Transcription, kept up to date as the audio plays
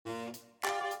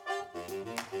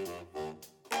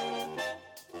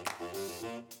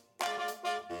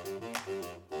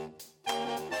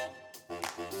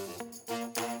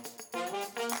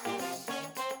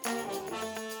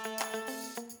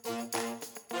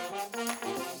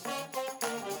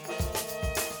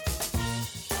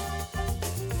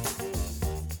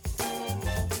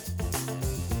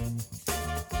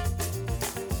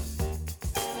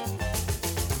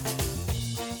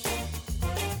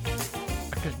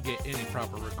didn't get any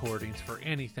proper recordings for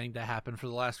anything to happen for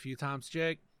the last few times,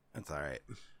 Jake. That's all right.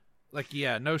 Like,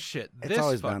 yeah, no shit. It's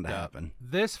always bound to happen.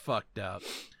 This fucked up.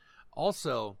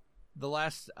 Also, the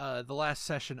last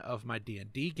session of my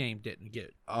D&D game didn't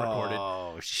get recorded.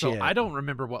 Oh, shit. So I don't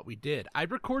remember what we did. I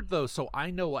record those so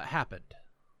I know what happened.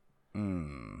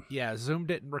 Yeah, Zoom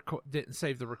didn't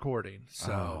save the recording.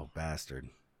 So oh, bastard.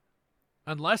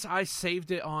 Unless I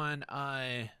saved it on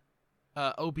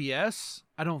OBS,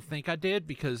 I don't think I did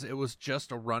because it was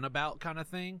just a runabout kind of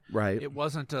thing. Right. It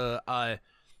wasn't I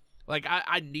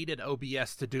needed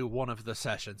OBS to do one of the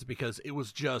sessions because it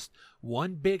was just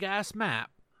one big ass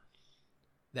map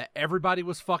that everybody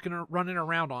was fucking running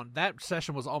around on. That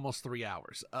session was almost 3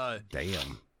 hours.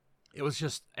 Damn. It was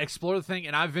just explore the thing,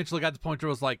 and I eventually got to the point where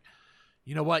it was like,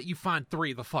 you know what? You find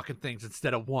 3 of the fucking things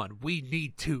instead of 1. We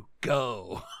need to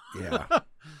go. Yeah.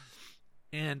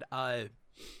 And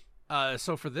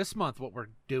so for this month, what we're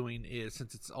doing is,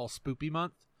 since it's all spoopy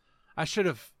month, we could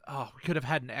have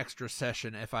had an extra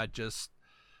session if I just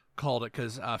called it,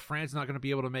 because Fran's not going to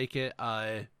be able to make it.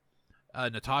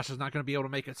 Natasha's not going to be able to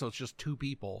make it, so it's just 2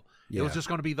 people. Yeah. It was just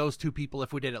going to be those 2 people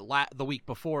if we did it the week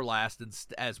before last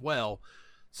as well.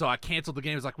 So I canceled the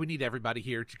game. It's like, we need everybody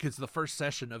here, because the first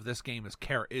session of this game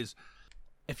is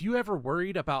if you ever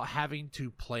worried about having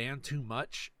to plan too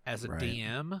much as a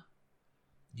DM,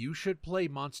 you should play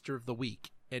Monster of the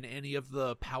Week in any of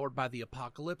the Powered by the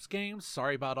Apocalypse games.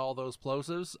 Sorry about all those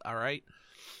plosives, all right?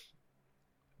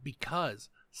 Because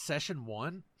session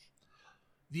 1,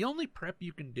 the only prep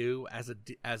you can do as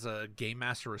a game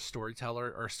master or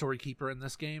storyteller or story keeper in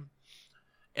this game,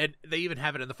 and they even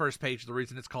have it in the first page, the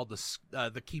reason it's called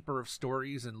the Keeper of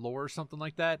Stories and Lore or something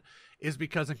like that, is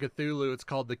because in Cthulhu it's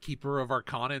called the Keeper of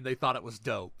Arcana, and they thought it was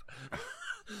dope.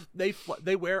 They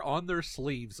wear on their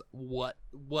sleeves what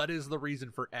is the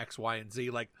reason for X, Y, and Z.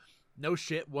 Like, no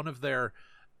shit, one of their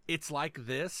 "it's like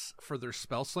this" for their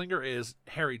Spellslinger is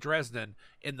Harry Dresden,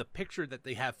 and the picture that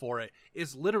they have for it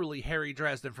is literally Harry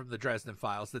Dresden from the Dresden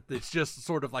Files. That it's just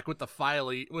sort of like with the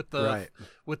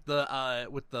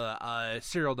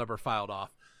serial number filed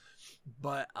off.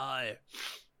 But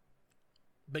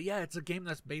yeah, it's a game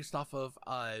that's based off of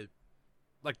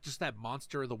like just that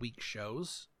Monster of the Week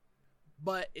shows.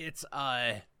 But it's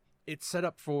set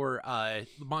up for the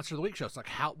Monster of the Week shows. Like,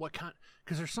 what kind?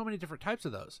 Because there's so many different types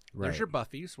of those. Right. There's your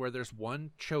Buffys, where there's one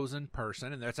chosen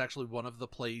person, and that's actually one of the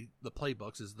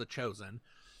playbooks is The Chosen.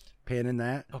 Pan in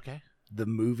that. Okay. The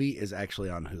movie is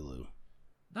actually on Hulu.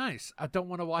 Nice. I don't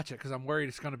want to watch it because I'm worried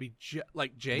it's going to be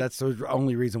like Jake. That's the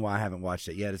only reason why I haven't watched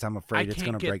it yet. Is I'm afraid it's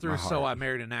going to break my heart. So I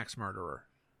Married an Axe Murderer.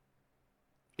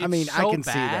 I mean, I can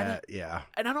see that. Yeah.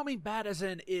 And I don't mean bad as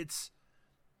in it's.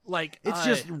 Like, it's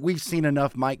just we've seen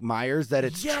enough Mike Myers that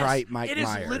it's trite Mike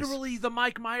Myers. It is literally the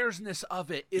Mike Myers-ness of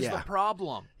it is the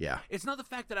problem. Yeah. It's not the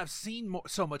fact that I've seen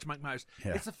so much Mike Myers.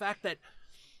 Yeah. It's the fact that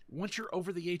once you're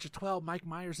over the age of 12, Mike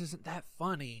Myers isn't that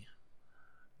funny.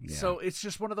 Yeah. So it's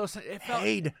just one of those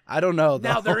things. I don't know,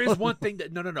 though. Now, there is one thing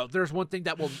that... No. There's one thing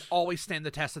that will always stand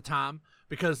the test of time,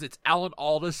 because it's Alan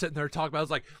Alda sitting there talking about it.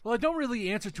 It's like, well, I don't really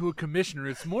answer to a commissioner.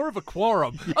 It's more of a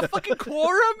quorum. A fucking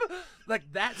quorum?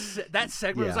 Like, that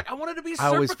segment was like, I wanted to be Serpico. I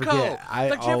always forget.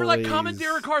 Like, do you ever, like,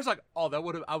 commandeer a car? It's like, oh,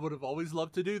 I would have always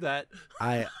loved to do that.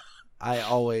 I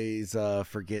always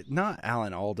forget. Not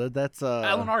Alan Alda. That's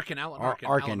Alan Arkin.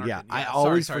 Arkin. Yeah. I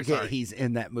always forget he's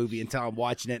in that movie until I'm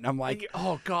watching it, and I'm like,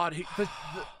 oh god, he's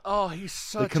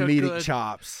such the comedic good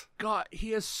chops. God,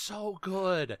 he is so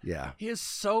good. Yeah, he is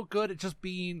so good at just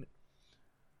being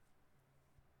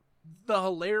the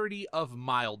hilarity of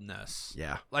mildness.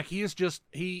 Yeah, like he is just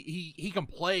he can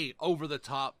play over the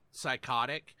top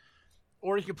psychotic,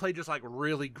 or he can play just like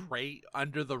really great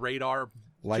under the radar.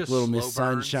 Like Little Miss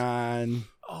Sunshine.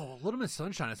 Oh, Little Miss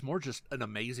Sunshine. It's more just an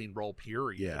amazing role,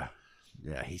 period. Yeah.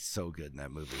 Yeah, he's so good in that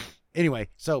movie. Anyway,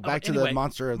 so back to the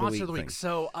Monster of the Week thing.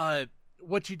 So,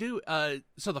 what you do,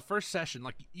 so the first session,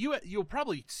 like, you'll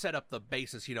probably set up the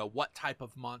basis, what type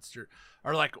of monster,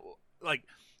 or like,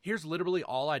 here's literally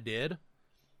all I did.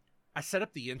 I set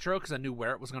up the intro because I knew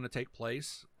where it was going to take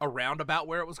place, around about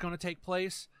where it was going to take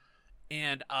place,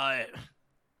 and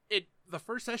the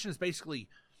first session is basically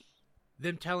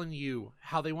them telling you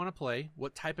how they want to play,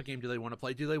 what type of game do they want to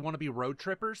play. Do they want to be road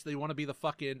trippers? Do they want to be the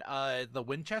fucking the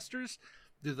Winchesters?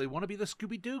 Do they want to be the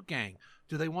Scooby-Doo gang?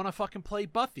 Do they want to fucking play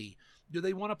Buffy? Do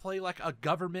they want to play like a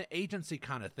government agency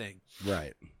kind of thing?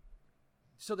 Right.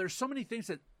 So there's so many things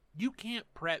that you can't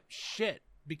prep shit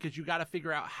because you got to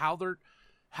figure out how they're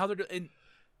doing. And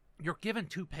you're given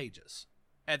 2 pages,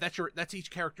 and that's each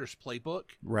character's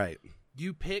playbook. Right.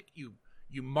 You pick you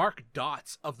mark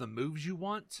dots of the moves you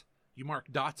want. You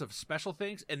mark dots of special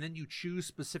things, and then you choose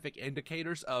specific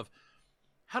indicators of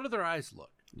how do their eyes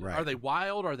look. Right. Are they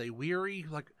wild? Are they weary?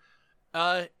 Like,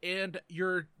 and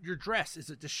your dress, is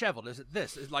it disheveled? Is it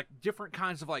this? Is like different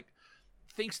kinds of like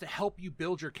things to help you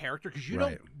build your character, because you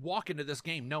don't walk into this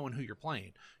game knowing who you're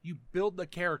playing. You build the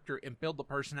character and build the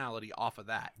personality off of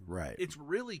that. Right. It's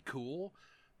really cool,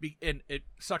 and it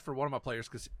sucked for one of my players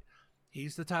because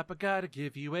he's the type of guy to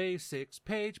give you a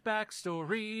 6-page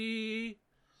backstory.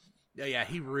 Yeah,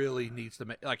 he really needs to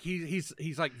make, like, he's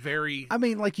like very. I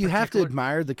mean, like, you particular. have to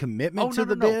admire the commitment to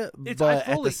the bit, but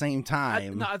at the same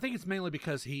time, I think it's mainly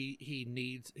because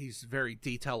he's very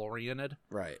detail oriented.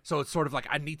 Right. So it's sort of like,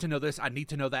 I need to know this, I need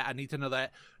to know that, I need to know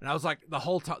that, and I was like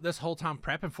this whole time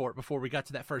prepping for it before we got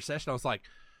to that first session. I was like,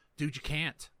 dude, you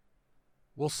can't.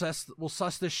 We'll suss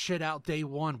this shit out day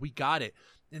one. We got it.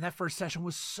 And that first session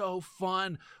was so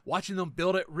fun watching them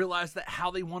build it, realize that how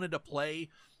they wanted to play.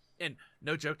 And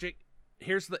no joke, Jake,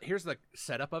 here's the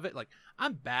setup of it. Like,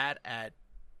 I'm bad at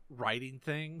writing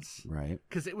things, right?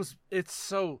 Because it's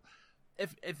so.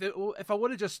 If I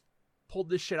would have just pulled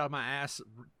this shit out of my ass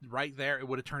right there, it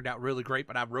would have turned out really great.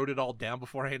 But I wrote it all down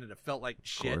beforehand, and it felt like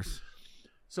shit.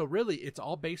 So really, it's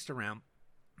all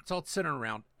centered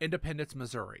around Independence,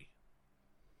 Missouri.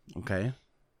 Okay.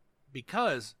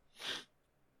 Because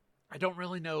I don't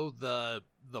really know the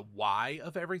why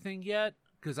of everything yet.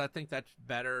 Because I think that's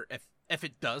better if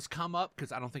it does come up,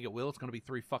 because I don't think it will. It's going to be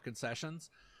 3 fucking sessions.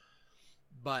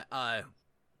 But,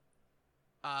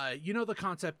 you know the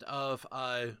concept of,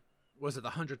 was it the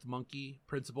 100th monkey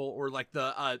principle? Or like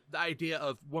the idea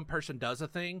of one person does a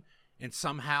thing and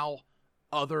somehow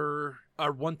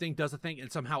one thing does a thing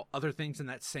and somehow other things in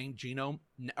that same genome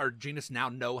or genus now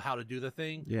know how to do the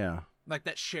thing? Yeah. Like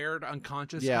that shared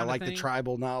unconscious kind of like thing. the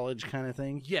tribal knowledge kind of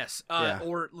thing. Yes.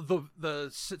 Or the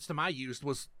system I used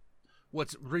was,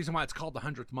 what's the reason why it's called the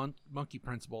 100th monkey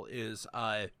principle is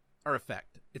or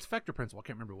effect. It's effect or principle, I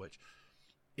can't remember which.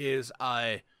 Is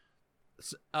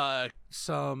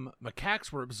some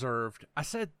macaques were observed. I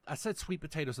said sweet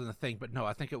potatoes in the thing, but no,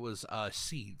 I think it was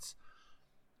seeds.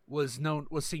 Was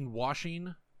seen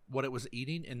washing what it was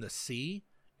eating in the sea,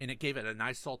 and it gave it a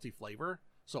nice salty flavor.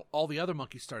 So all the other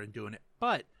monkeys started doing it,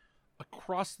 but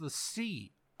across the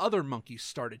sea, other monkeys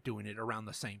started doing it around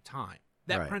the same time.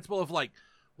 That principle of like,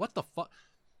 what the fuck?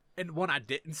 And one I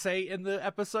didn't say in the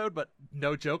episode, but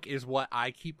no joke, is what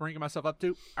I keep bringing myself up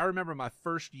to. I remember my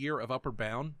first year of Upward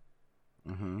Bound,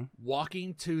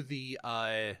 walking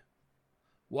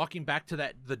back to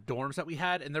the dorms that we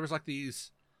had, and there was like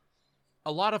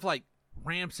a lot of like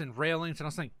ramps and railings, and I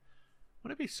was thinking,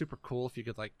 wouldn't it be super cool if you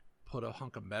could like put a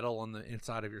hunk of metal on the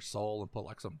inside of your soul and put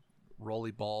like some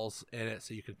rolly balls in it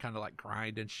so you could kind of like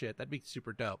grind and shit? That'd be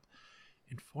super dope.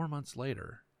 And 4 months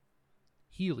later,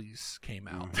 Heelys came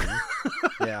out.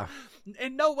 Yeah.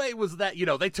 In no way was that,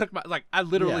 they took my, like, I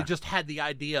literally just had the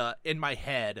idea in my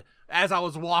head as I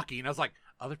was walking. I was like,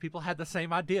 other people had the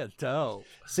same idea. Dope.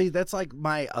 See, that's like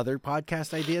my other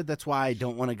podcast idea. That's why I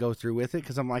don't want to go through with it,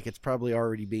 because I'm like, it's probably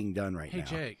already being done right now. Hey,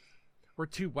 Jake, we're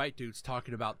 2 white dudes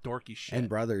talking about dorky shit. And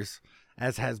brothers,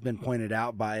 as has been pointed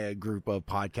out by a group of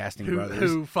podcasting brothers.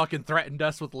 Who fucking threatened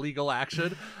us with legal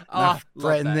action.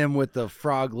 Threatened them with the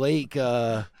Frog Lake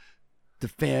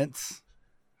defense.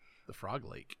 The Frog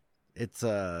Lake. It's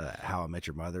How I Met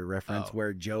Your Mother reference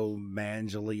where Joe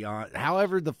Manganiello,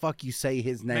 however the fuck you say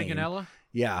his name. Manganiello?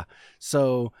 Yeah.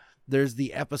 So there's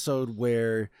the episode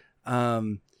where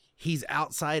he's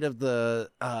outside of the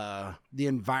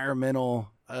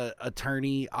environmental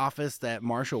attorney office that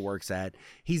Marshall works at.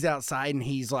 He's outside and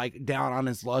he's like down on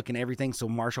his luck and everything, so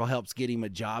Marshall helps get him a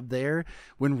job there,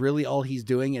 when really all he's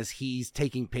doing is he's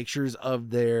taking pictures of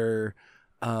their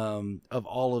of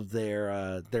all of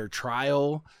their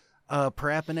trial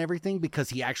prep and everything, because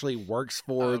he actually works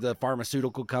for the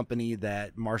pharmaceutical company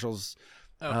that Marshall's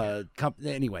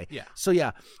company. Anyway,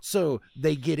 so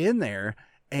they get in there,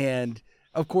 and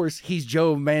of course he's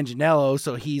Joe Manganiello,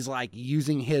 so he's like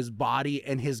using his body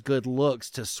and his good looks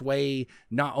to sway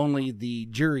not only the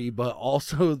jury but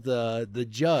also the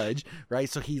judge, right?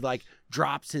 So he like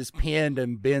drops his pen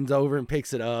and bends over and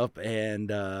picks it up,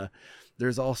 and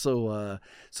there's also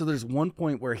so there's one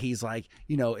point where he's like,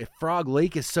 if Frog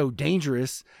Lake is so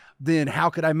dangerous, then how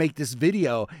could I make this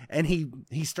video? And he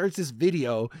starts this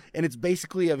video, and it's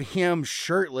basically of him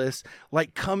shirtless,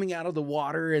 like coming out of the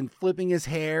water and flipping his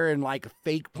hair and like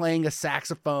fake playing a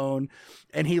saxophone,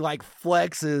 and he like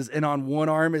flexes, and on one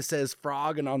arm it says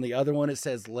frog and on the other one it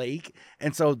says lake.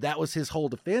 And so that was his whole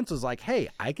defense, was like, hey,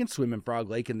 I can swim in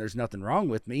Frog Lake and there's nothing wrong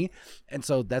with me. And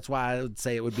so that's why I would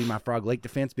say it would be my Frog Lake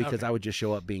defense, because I would just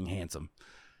show up being handsome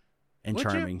and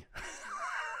charming.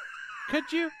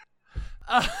 Could you?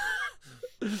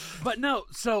 But no,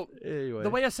 so Anyway.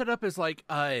 the way I set up is like,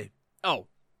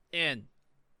 and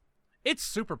it's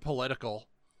super political.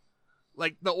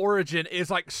 Like the origin is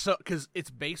like so because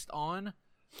it's based on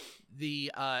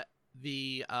the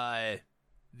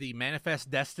manifest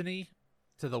destiny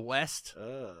to the west.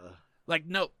 Like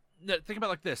no, think about it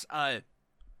like this.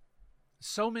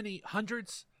 So many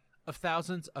hundreds of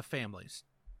thousands of families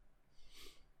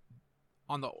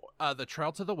on the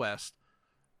trail to the west.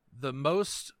 The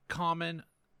most common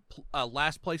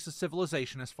last place of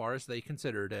civilization, as far as they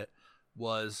considered it,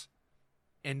 was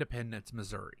Independence,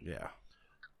 Missouri. Yeah.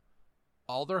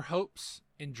 All their hopes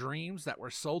and dreams that were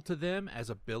sold to them as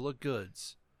a bill of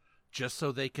goods, just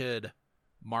so they could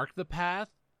mark the path,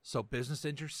 so business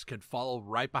interests could follow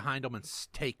right behind them and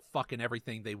take fucking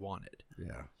everything they wanted.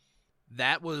 Yeah.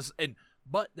 That was,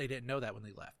 but they didn't know that when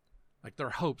they left. Like their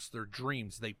hopes, their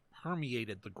dreams, they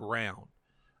permeated the ground.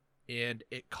 And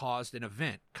it caused an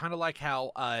event, kind of like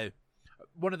how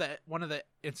one of the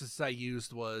instances I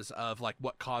used was of like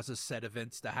what causes said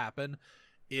events to happen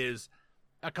is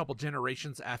a couple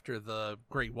generations after the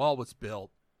Great Wall was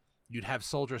built, you'd have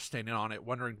soldiers standing on it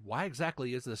wondering why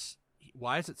exactly is this?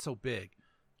 Why is it so big?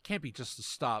 It can't be just to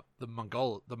stop the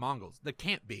Mongols. They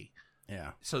can't be.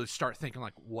 Yeah. So they start thinking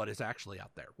like, what is actually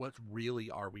out there? What really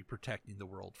are we protecting the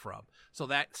world from? So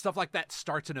that stuff like that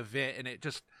starts an event, and it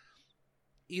just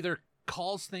either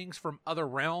calls things from other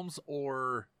realms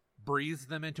or breathes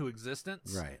them into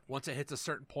existence. Right. Once it hits a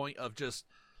certain point of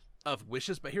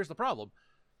wishes. But here's the problem.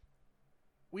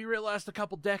 We realized a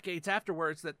couple decades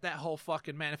afterwards that whole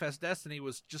fucking manifest destiny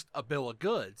was just a bill of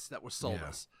goods that was sold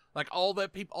us. Like all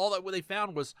that what they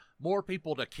found was more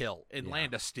people to kill and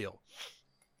land to steal.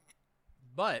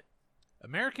 But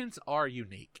Americans are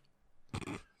unique.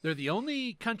 They're the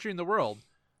only country in the world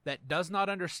that does not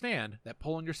understand that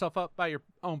pulling yourself up by your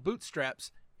own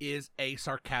bootstraps is a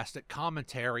sarcastic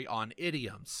commentary on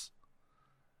idioms.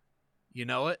 You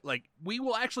know it? Like, we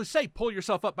will actually say, pull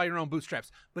yourself up by your own bootstraps,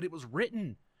 but it was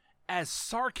written as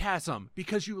sarcasm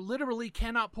because you literally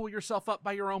cannot pull yourself up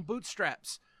by your own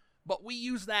bootstraps. But we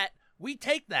use that, we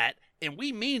take that, and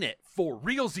we mean it for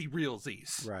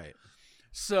realsies. Right.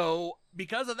 So,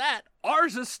 because of that,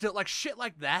 ours is still, like, shit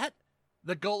like that.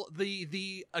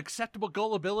 The acceptable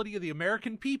gullibility of the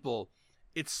American people,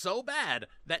 it's so bad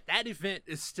that event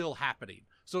is still happening.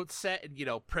 So it's set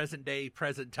in, present day,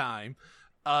 present time.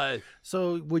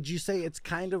 So would you say it's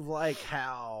kind of like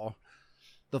how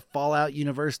the Fallout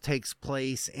universe takes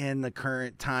place in the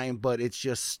current time, but it's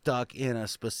just stuck in a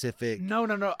specific No.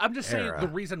 I'm just saying era. the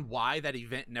reason why that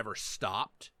event never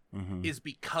stopped is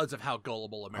because of how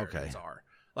gullible Americans are.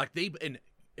 Like and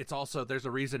it's also, there's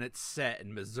a reason it's set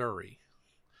in Missouri.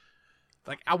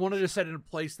 Like, I wanted to set it in a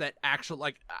place that actually,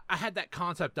 like, I had that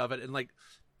concept of it and, like,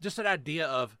 just an idea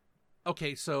of,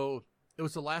 okay, so it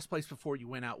was the last place before you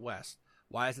went out west.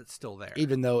 Why is it still there?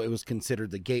 Even though it was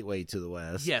considered the gateway to the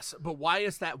west. Yes, but why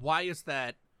is that? Well,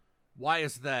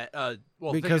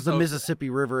 because the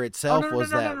Mississippi River itself was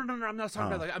that. No. I'm not talking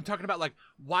about like. I'm talking about like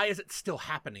why is it still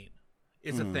happening?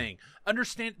 Is a thing.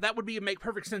 Understand that would make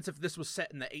perfect sense if this was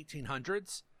set in the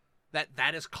 1800s.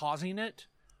 That is causing it.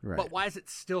 Right. But why is it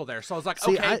still there? So I was like,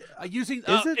 See, okay, using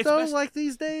is it it's though best, like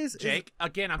these days? Jake?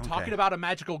 Again, I'm talking about a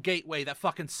magical gateway that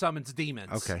fucking summons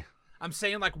demons. Okay. I'm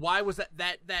saying like, why was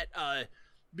that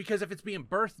because if it's being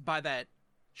birthed by that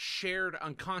shared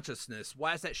unconsciousness,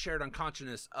 why is that shared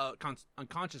unconsciousness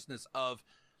of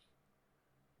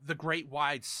the great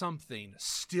wide something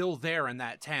still there in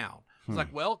that town? It's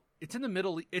like, well, it's in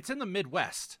the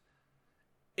Midwest.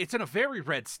 It's in a very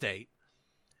red state.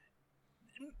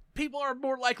 People are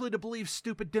more likely to believe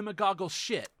stupid demagogual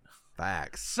shit.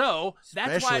 Facts. So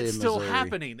that's why it's still Missouri.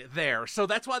 happening there. So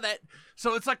that's why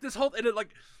so it's like this whole, and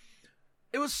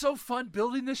it was so fun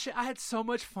building this shit. I had so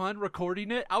much fun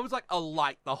recording it. I was like a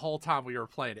light the whole time we were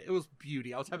playing it. It was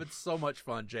beauty. I was having so much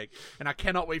fun, Jake. And I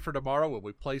cannot wait for tomorrow when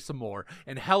we play some more.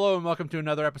 And hello and welcome to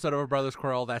another episode of Our Brothers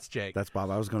Quarrel. That's Jake. That's Bob.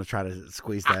 I was going to try to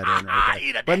squeeze that in.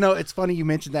 Right there. But no, it's funny you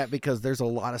mentioned that because there's a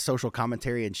lot of social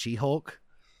commentary in She-Hulk.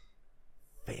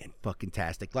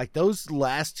 Fan-fucking-tastic. Like those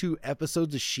last 2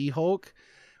 episodes of She-Hulk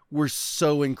were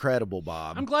so incredible,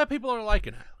 Bob. I'm glad people are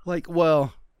liking it. Like,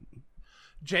 well,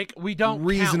 Jake, we don't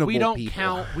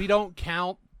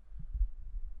count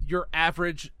your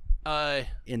average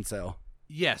incel.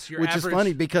 Yes, your which average, is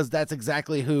funny because that's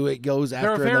exactly who it goes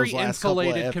after. They're a very in those last couple of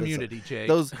insulated episodes. community, Jake.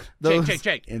 Those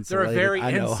Jake. They're a very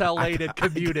insulated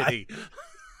community.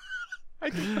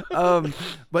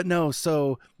 But no,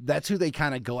 so that's who they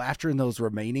kind of go after in those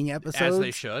remaining episodes. As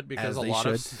they should, because a lot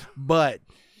of. But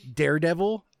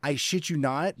Daredevil, I shit you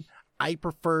not, I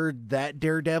preferred that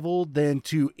Daredevil than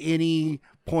to any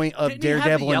point of Didn't he have the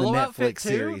Daredevil in the yellow outfit, Netflix too?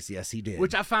 series. Yes, he did.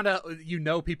 Which I found out,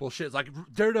 people shit. It's like,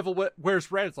 Daredevil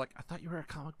wears red. It's like, I thought you were a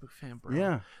comic book fan, bro.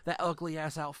 Yeah. That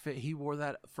ugly-ass outfit, he wore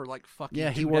that for, like, fucking Yeah,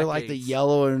 he 2 wore decades. like the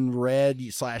yellow and red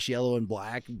 / yellow and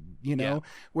black, you know. Yeah.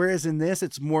 Whereas in this,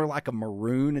 it's more like a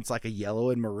maroon. It's like a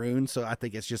yellow and maroon. So I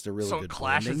think it's just a really so good it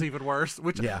clashes blending. even worse,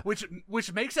 which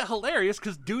makes it hilarious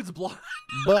because dude's blind.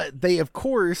 But they of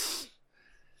course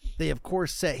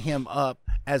set him up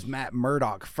as Matt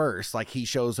Murdock first, like he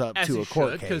shows up As to he a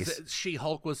court should, case. because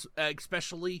She-Hulk was,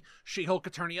 especially She-Hulk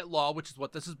Attorney at Law, which is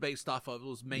what this is based off of,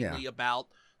 was mainly about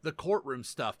the courtroom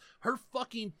stuff. Her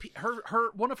fucking,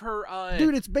 one of her,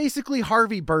 Dude, it's basically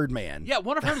Harvey Birdman. yeah,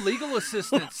 one of her legal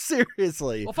assistants.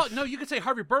 Seriously. Well, fuck, no, you could say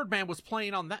Harvey Birdman was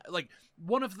playing on that. Like,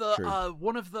 her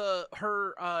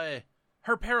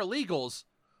paralegals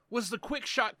was the Quick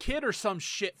Shot Kid or some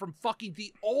shit from fucking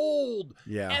the old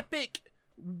epic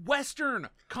Western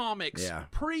comics,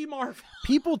 pre-Marvel.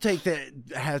 People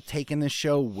have taken this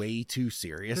show way too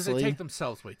seriously. Because they take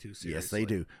themselves way too seriously. Yes, they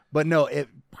do. But no, it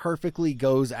perfectly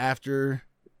goes after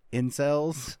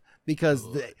incels because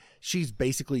she's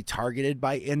basically targeted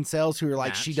by incels who are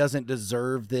like, she doesn't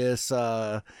deserve this.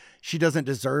 She doesn't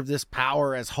deserve this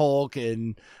power as Hulk,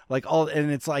 and like all.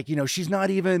 And it's like, you know, she's not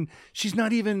even.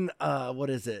 What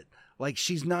is it? Like,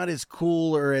 she's not as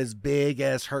cool or as big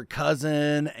as her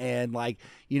cousin, and like,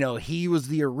 you know, he was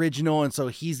the original, and so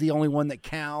he's the only one that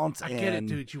counts. I get it,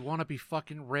 dude. You want to be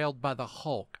fucking railed by the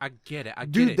Hulk. I get it.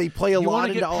 Dude, they play a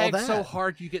lot into all that. You want to get pegged so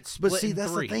hard you get split in 3. But see,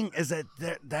 that's the thing, is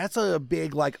that's a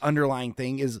big, like, underlying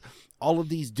thing, is all of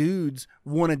these dudes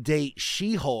want to date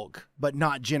She-Hulk, but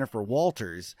not Jennifer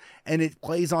Walters. And it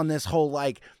plays on this whole,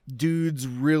 like, dudes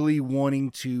really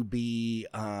wanting to be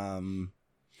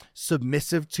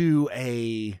submissive to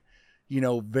a, you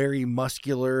know, very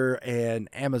muscular and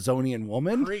Amazonian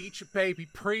woman. Preach, baby,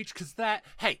 preach, because that...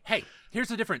 Hey, here's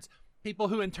the difference. People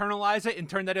who internalize it and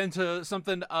turn that into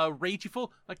something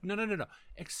rageful, like, no.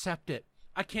 Accept it.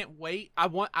 I can't wait.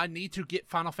 I need to get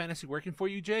Final Fantasy working for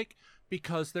you, Jake,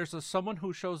 because there's someone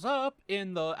who shows up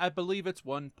in the, I believe it's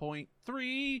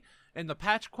 1.3 in the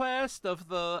patch quest of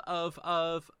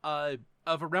A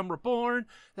Realm Reborn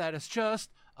that is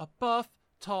just a buff,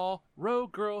 tall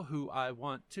rogue girl who I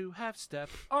want to have step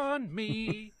on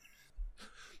me.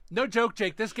 No joke,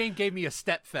 Jake. This game gave me a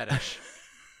step fetish.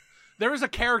 There was a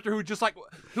character who was just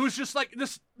like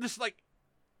this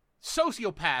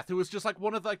sociopath who was just like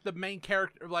one of like the main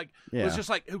character, like was just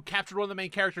like who captured one of the main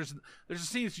characters. And there's a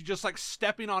scene that she's just like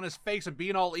stepping on his face and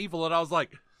being all evil, and I was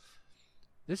like,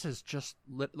 this is just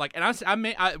like. And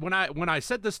when I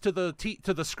said this to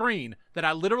the screen, that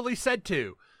I literally said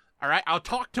to, all right, I'll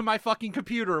talk to my fucking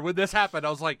computer when this happened. I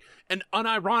was like, and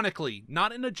unironically,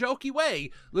 not in a jokey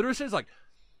way, literally says like,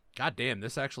 God damn,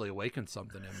 this actually awakened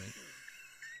something in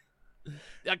me.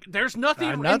 Like, there's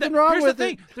nothing wrong Here's with the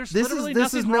thing. it. There's literally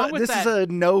nothing wrong with that. This is a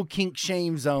no kink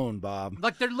shame zone, Bob.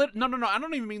 Like, no. I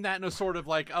don't even mean that in a sort of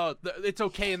like, oh, it's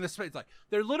okay in this space. Like,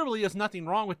 there literally is nothing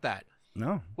wrong with that.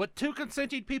 No. What 2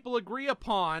 consenting people agree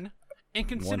upon and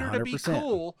consider 100%. to be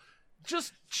cool,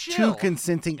 just chill. 2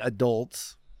 consenting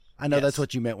adults. I know that's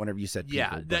what you meant whenever you said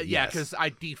people. Because I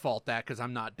default that because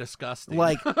I'm not disgusting.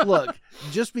 Like, look,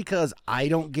 just because I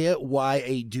don't get why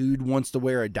a dude wants to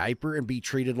wear a diaper and be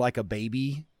treated like a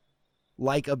baby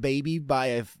by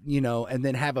a, you know, and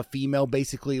then have a female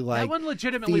basically like, that one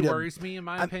legitimately worries me, in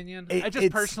my opinion. It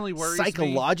just personally worries me.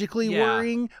 Psychologically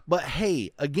worrying, but hey,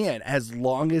 again, as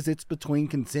long as it's between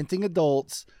consenting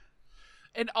adults.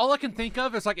 And all I can think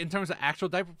of is like, in terms of actual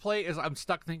diaper play, is I'm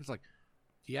stuck thinking, it's like,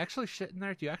 do you actually shit in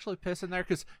there? Do you actually piss in there?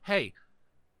 Because, hey,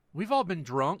 we've all been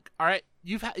drunk, all right?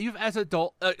 You've as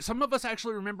adult, some of us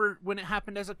actually remember when it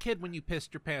happened as a kid when you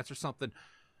pissed your pants or something.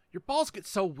 Your balls get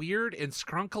so weird and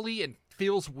scrunkly and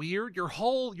feels weird. Your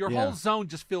whole zone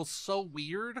just feels so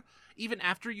weird, even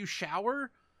after you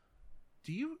shower.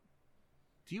 Do you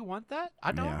want that?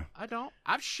 I don't. Yeah. I don't.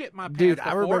 I've shit my pants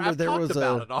before. I remember I've there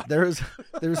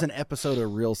was an episode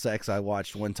of Real Sex I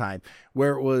watched one time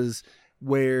where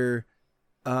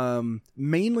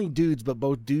mainly dudes, but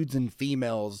both dudes and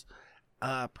females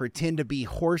pretend to be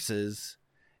horses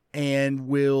and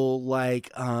will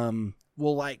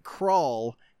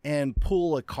crawl and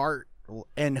pull a cart,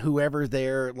 and whoever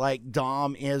their like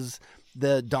Dom is,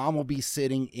 the Dom will be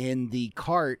sitting in the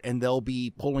cart and they'll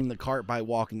be pulling the cart by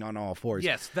walking on all fours.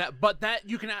 Yes, that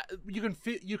you can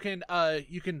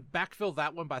backfill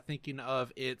that one by thinking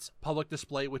of its public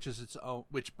display, which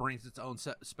brings its own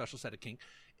special set of kink.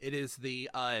 It is the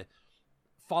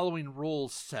following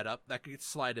rules setup that could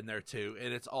slide in there too,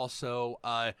 and it's also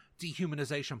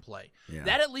dehumanization play. Yeah.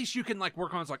 That at least you can like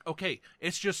work on. It's like, okay,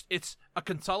 it's a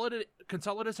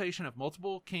consolidation of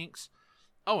multiple kinks.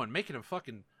 Oh, and making them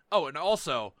fucking. Oh, and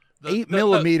also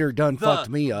 8mm done fucked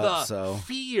me up. So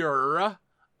fear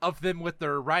of them with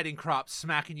their riding crops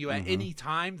smacking you at any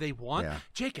time they want. Yeah.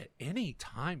 Jake, at any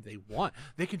time they want,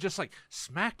 they can just like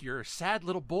smack your sad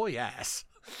little boy ass.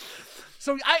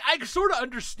 So I sort of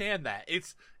understand that.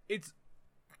 It's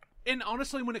and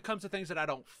honestly, when it comes to things that I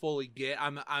don't fully get,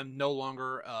 I'm no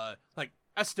longer like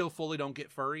I still fully don't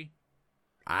get furry.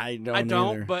 I don't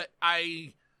either. But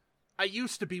I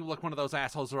used to be like one of those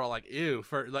assholes who are all like, ew,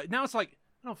 for like now it's like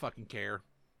I don't fucking care.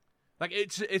 Like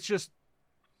it's just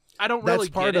I don't really That's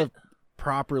part get of it.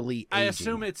 Properly aging. I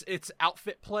assume it's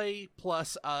outfit play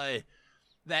plus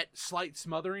that slight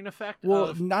smothering effect.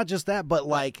 Well, not just that, but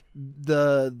like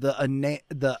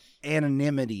the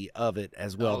anonymity of it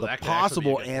as well, the that could actually be a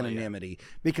possible good play, anonymity,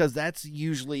 because that's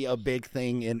usually a big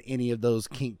thing in any of those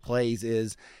kink plays.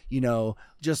 Is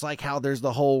just like how there's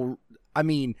the whole. I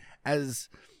mean, as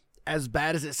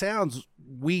bad as it sounds,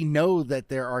 we know that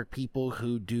there are people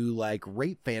who do like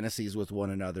rape fantasies with one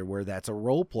another where that's a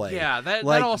role play. Yeah,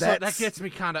 that gets me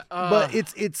kind of. But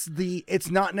it's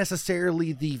not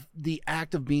necessarily the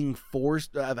act of being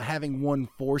forced, of having one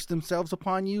force themselves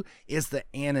upon you. It's the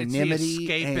anonymity, it's the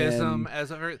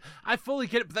escapism. I fully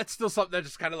get it, but that's still something that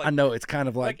just kind of like. I know it's kind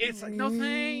of like it's like no,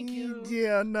 thank you.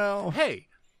 Yeah, no. Hey,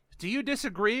 do you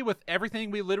disagree with everything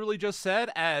we literally just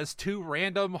said as two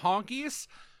random honkies?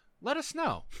 Let us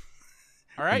know.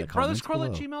 All right?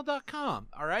 brothersquirrel@gmail.com.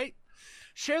 All right?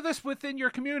 Share this within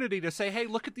your community to say, hey,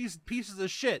 look at these pieces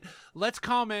of shit. Let's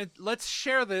comment. Let's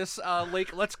share this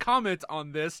link. Let's comment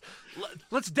on this.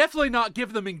 Let's definitely not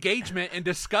give them engagement and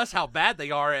discuss how bad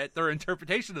they are at their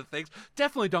interpretation of things.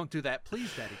 Definitely don't do that. Please,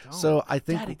 Daddy, don't. So I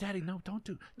think... Daddy, no, don't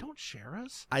share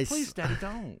us. Please, Daddy,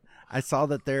 don't. I saw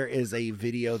that there is a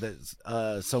video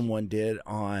that someone did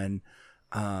on...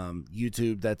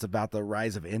 YouTube that's about the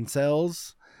rise of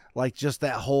incels, like just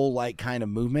that whole like kind of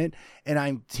movement, and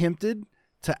I'm tempted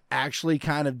to actually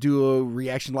kind of do a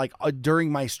reaction like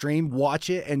during my stream, watch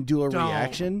it and do a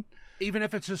reaction, even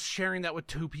if it's just sharing that with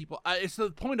two people. It's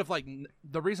the point of like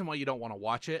the reason why you don't want to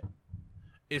watch it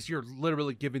is you're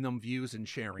literally giving them views and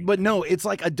sharing. But no, it's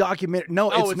like a documentary.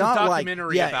 No, it's not a like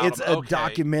it's a okay.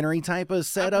 documentary type of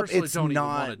setup. It's don't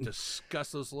not. Even want to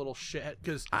discuss those little shit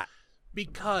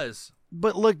because.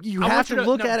 But look, you have to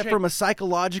look at it from a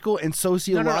psychological and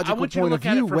sociological point of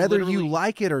view, whether you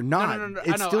like it or not. No,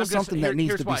 it's still something that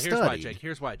needs to be studied.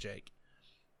 Here's why, Jake.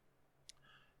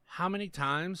 How many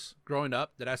times growing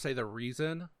up did I say the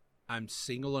reason I'm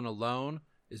single and alone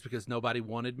is because nobody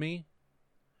wanted me?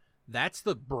 That's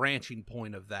the branching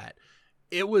point of that.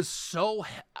 It was so...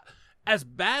 As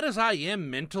bad as I am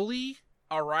mentally,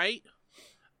 all right,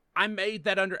 I made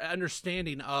that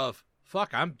understanding of,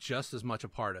 fuck, I'm just as much a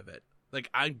part of it. Like,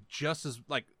 I'm just as,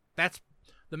 like, that's,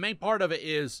 the main part of it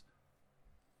is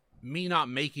me not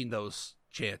making those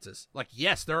chances. Like,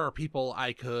 yes, there are people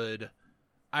I could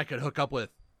hook up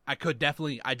with. I could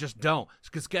definitely, I just don't.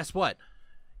 Because guess what?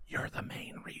 You're the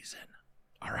main reason.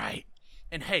 All right?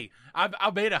 And hey, I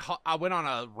went on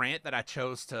a rant that I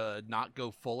chose to not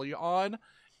go fully on,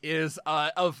 because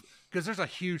there's a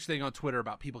huge thing on Twitter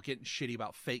about people getting shitty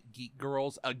about fake geek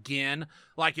girls again.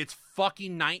 Like, it's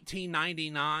fucking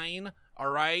 1999. All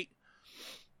right.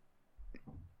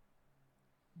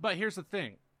 But here's the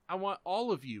thing. I want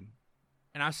all of you,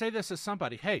 and I say this as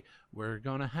somebody, hey, we're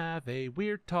going to have a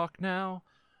weird talk now.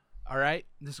 All right.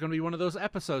 This is going to be one of those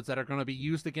episodes that are going to be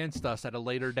used against us at a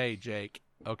later day, Jake.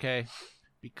 Okay.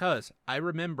 Because I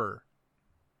remember,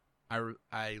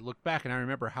 I look back and I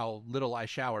remember how little I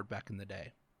showered back in the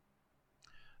day.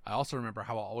 I also remember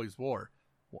how I always wore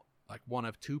like one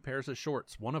of two pairs of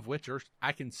shorts, one of which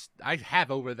I have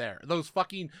over there. Those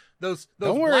fucking those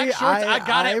Don't black worry, shorts I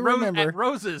got at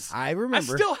Rose's. I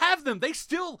remember. I still have them. They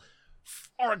still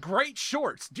are great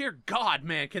shorts. Dear God,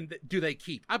 man, do they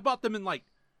keep? I bought them in like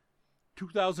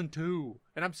 2002,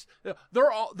 and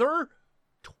they're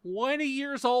 20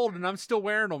 years old, and I'm still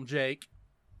wearing them, Jake.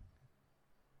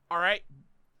 All right,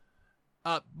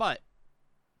 but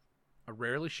I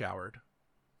rarely showered.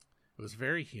 It was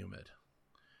very humid.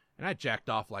 And I jacked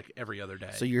off like every other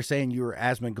day. So you're saying you were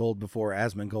Asmongold before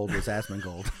Asmongold was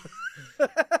Asmongold?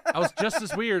 I was just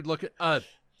as weird looking. All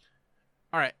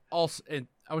right. Also, and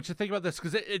I want you to think about this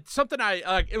because it's something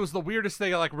it was the weirdest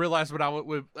thing I realized when I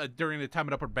went during the time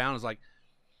at Upward Bound. Is like,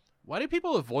 why do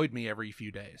people avoid me every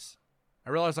few days? I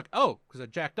realized because I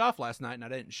jacked off last night and I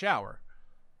didn't shower.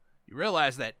 You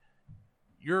realize that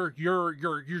you're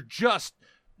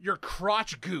your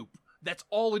crotch goop. That's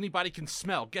all anybody can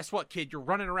smell. Guess what, kid? You're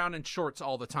running around in shorts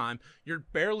all the time. You're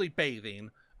barely bathing.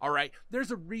 All right?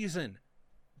 There's a reason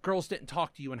girls didn't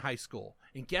talk to you in high school.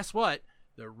 And guess what?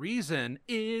 The reason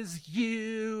is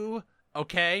you.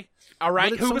 Okay? All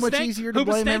right? Who much easier to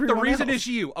blame everyone The reason else. is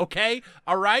you. Okay?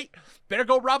 All right? Better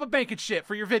go rob a bank and shit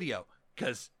for your video.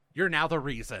 Because you're now the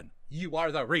reason. You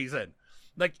are the reason.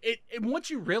 Like,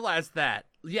 once you realize that,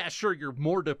 yeah, sure, you're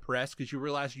more depressed because you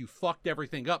realize you fucked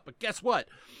everything up. But guess what?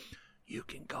 You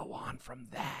can go on from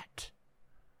that.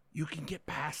 You can get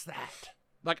past that.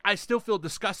 Like, I still feel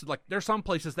disgusted. Like, there's some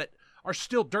places that are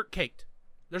still dirt caked.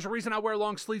 There's a reason I wear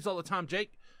long sleeves all the time,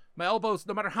 Jake. My elbows,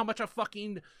 no matter how much I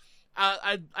fucking,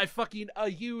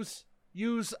 use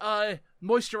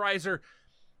moisturizer,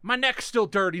 my neck's still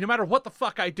dirty. No matter what the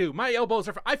fuck I do, my elbows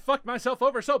are. I fucked myself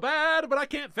over so bad, but I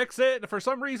can't fix it. And for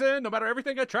some reason, no matter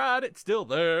everything I tried, it's still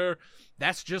there.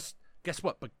 That's just. Guess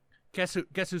what? But guess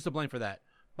who's to blame for that?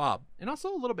 Bob, and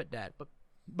also a little bit Dad, but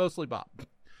mostly Bob,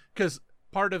 because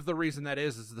part of the reason that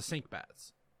is the sink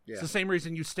baths. Yeah. It's the same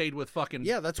reason you stayed with fucking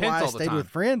that's why I stayed with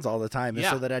friends all the time, is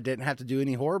Yeah. so that I didn't have to do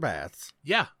any whore baths.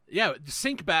 Yeah,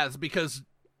 sink baths because,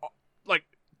 like,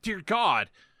 dear God,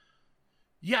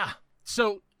 yeah.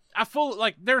 So I feel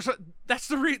like that's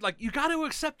the reason. Like, you got to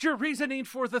accept your reasoning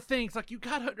for the things. Like, you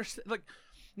got to understand. Like,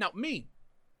 now me,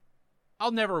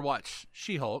 I'll never watch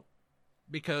She-Hulk.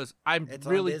 Because It's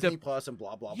really on Disney Plus and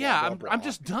blah blah yeah, blah. Blah, blah. I'm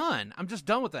just done. I'm just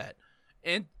done with that.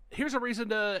 And here's a reason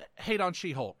to hate on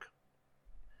She-Hulk.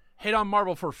 Hate on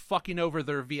Marvel for fucking over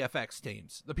their VFX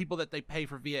teams, the people that they pay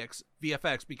for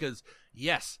VFX. Because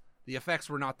yes, the effects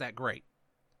were not that great.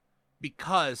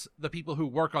 Because the people who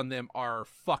work on them are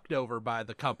fucked over by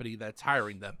the company that's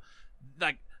hiring them.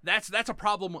 Like that's a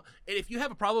problem. And if you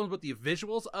have a problem with the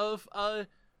visuals of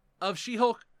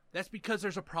She-Hulk, that's because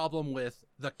there's a problem with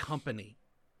the company.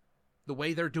 The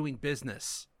way they're doing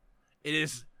business. It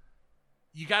is,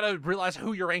 you got to realize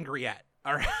who you're angry at,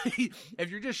 all right?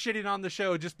 If you're just shitting on the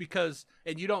show just because,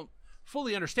 and you don't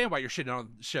fully understand why you're shitting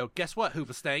on the show, guess what,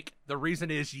 Hoobastank? The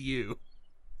reason is you.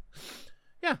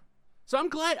 Yeah. So I'm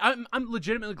glad, I'm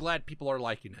legitimately glad people are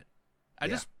liking it. I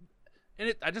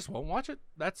just won't watch it.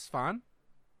 That's fine.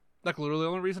 Like, literally the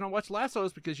only reason I watched Lasso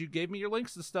is because you gave me your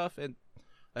links to stuff, and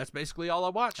that's basically all I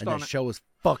watched and on that it. show was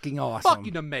fucking awesome.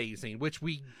 Fucking amazing, which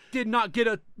we did not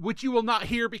get which you will not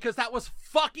hear because that was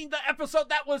fucking the episode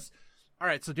that was. All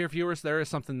right, so dear viewers, there is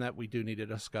something that we do need to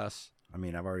discuss. I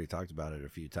mean, I've already talked about it a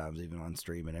few times, even on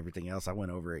stream and everything else. I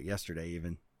went over it yesterday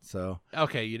even, so.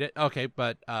 Okay, you did? Okay,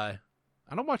 but I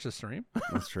don't watch the stream.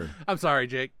 That's true. I'm sorry,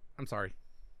 Jake. I'm sorry.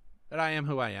 But I am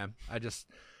who I am.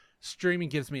 Streaming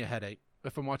gives me a headache.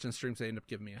 If I'm watching streams, they end up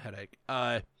giving me a headache.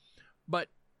 But,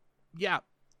 yeah.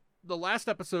 The last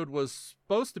episode was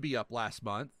supposed to be up last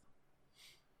month,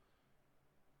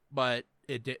 but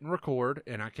it didn't record,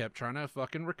 and I kept trying to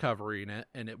fucking recovering it,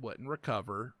 and it wouldn't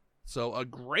recover. So a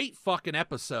great fucking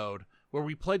episode where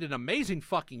we played an amazing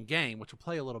fucking game, which we'll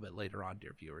play a little bit later on,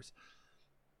 dear viewers.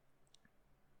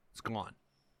 It's gone.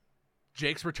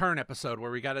 Jake's return episode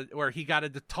where he got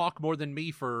to talk more than me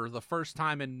for the first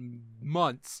time in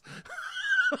months.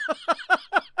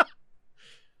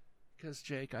 Because,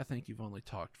 Jake, I think you've only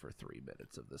talked for 3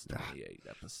 minutes of this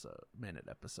 28-minute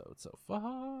episode, so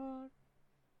fuck.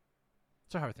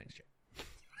 So how are things, Jake?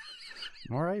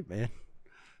 All right, man.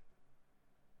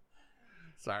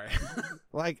 Sorry.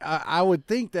 Like, I would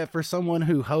think that for someone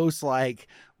who hosts, like,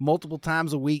 multiple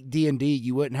times a week D&D,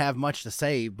 you wouldn't have much to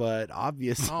say, but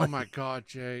obviously... Oh, my God,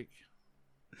 Jake.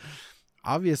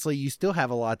 Obviously, you still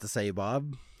have a lot to say,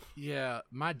 Bob. Yeah,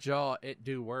 my jaw, it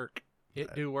do work.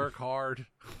 It do work hard.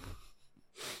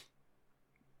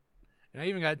 And I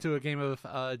even got into a game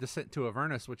of Descent to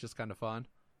Avernus, which is kind of fun.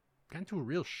 Got into a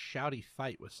real shouty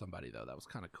fight with somebody, though. That was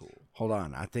kind of cool. Hold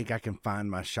on. I think I can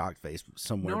find my shocked face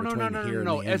somewhere between here and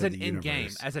the end as of an the in-game.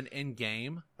 universe. As an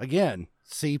in-game. Again,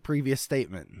 see previous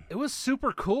statement. It was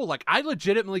super cool. Like, I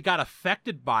legitimately got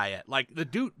affected by it. Like, the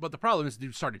dude problem is the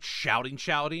dude started shouting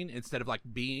instead of, like,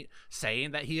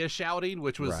 saying that he is shouting,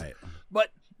 which was... Right. But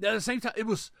at the same time, it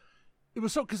was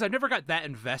so... Because I never got that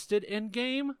invested in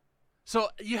game. So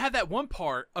you have that one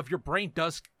part of your brain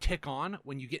does kick on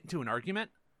when you get into an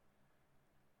argument.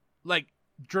 Like,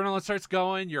 adrenaline starts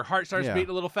going, your heart starts beating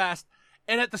a little fast.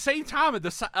 And at the same time, at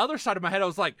the other side of my head, I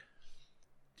was like,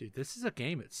 dude, this is a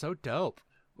game. It's so dope.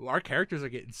 Our characters are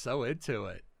getting so into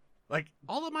it. Like,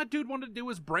 all that my dude wanted to do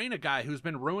was brain a guy who's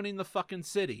been ruining the fucking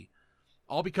city.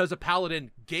 All because a paladin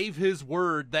gave his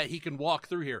word that he can walk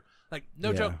through here. Like,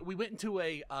 no joke, we went into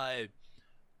a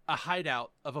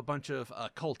hideout of a bunch of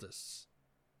cultists.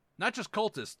 Not just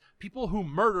cultists, people who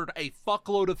murdered a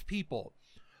fuckload of people.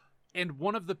 And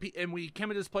and we came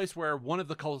to this place where one of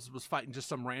the cultists was fighting just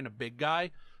some random big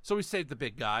guy. So we saved the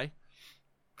big guy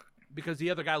because the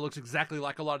other guy looks exactly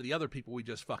like a lot of the other people we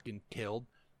just fucking killed.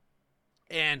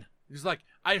 And he's like,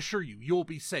 I assure you, you'll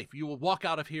be safe. You will walk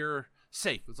out of here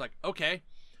safe. It's like, okay.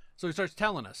 So he starts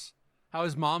telling us how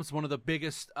his mom's one of the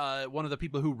biggest, one of the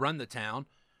people who run the town,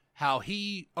 how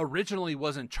he originally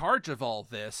was in charge of all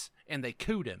this and they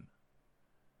cooed him.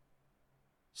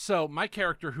 So my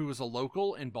character, who is a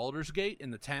local in Baldur's Gate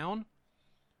in the town,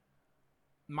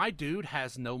 my dude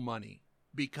has no money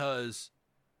because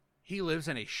he lives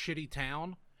in a shitty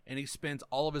town and he spends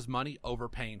all of his money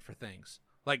overpaying for things.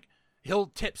 Like, he'll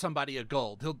tip somebody a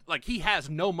gold. He has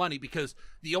no money because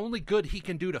the only good he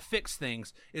can do to fix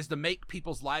things is to make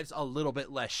people's lives a little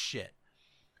bit less shit.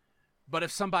 But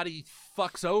if somebody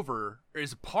fucks over or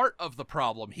is part of the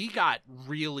problem, he got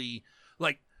really,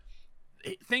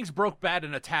 things broke bad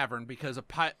in a tavern because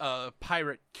a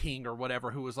pirate king or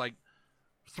whatever who was,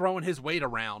 throwing his weight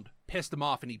around pissed him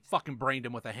off and he fucking brained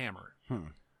him with a hammer.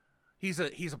 He's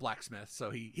a blacksmith, so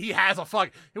he has a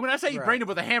fuck. And when I say he brained him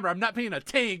with a hammer, I'm not being a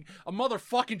ting. A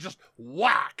motherfucking just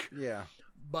whack. Yeah.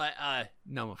 But,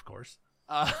 no, of course.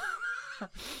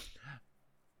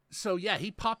 So, yeah,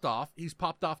 he popped off. He's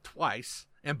popped off twice.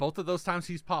 And both of those times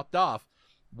he's popped off,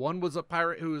 one was a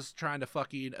pirate who was trying to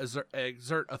fucking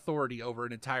exert authority over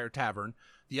an entire tavern.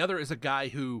 The other is a guy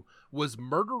who was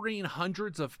murdering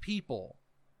hundreds of people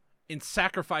and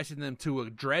sacrificing them to a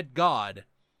dread god.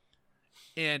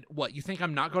 And what, you think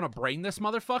I'm not going to brain this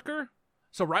motherfucker?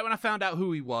 So right when I found out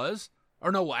who he was,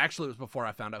 or no, well, actually it was before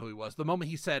I found out who he was. The moment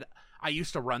he said, I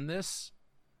used to run this,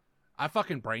 I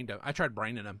fucking brained him. I tried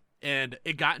braining him. And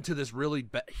it got into this really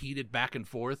heated back and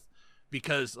forth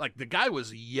because, the guy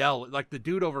was yelling. The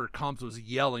dude over comms was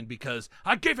yelling because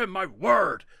I gave him my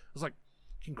word. I was like,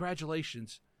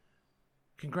 congratulations.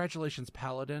 Congratulations,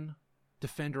 Paladin,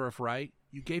 defender of right.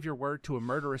 You gave your word to a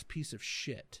murderous piece of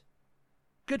shit.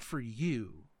 Good for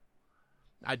you.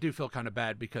 I do feel kind of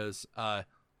bad because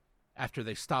after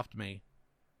they stopped me,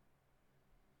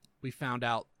 we found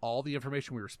out all the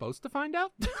information we were supposed to find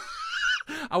out.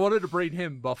 I wanted to bring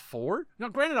him before. Now,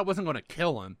 granted, I wasn't going to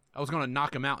kill him. I was going to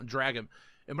knock him out and drag him.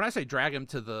 And when I say drag him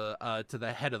to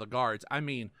the head of the guards, I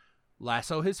mean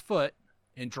lasso his foot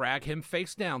and drag him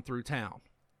face down through town.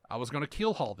 I was going to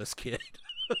keel haul this kid.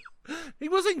 He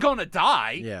wasn't going to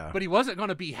die, but he wasn't going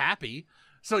to be happy.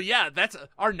 So, yeah, that's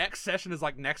our next session is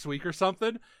next week or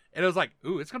something. And it was like,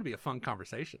 ooh, it's going to be a fun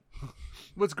conversation.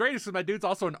 What's great is my dude's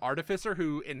also an artificer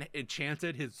who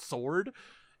enchanted his sword.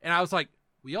 And I was like,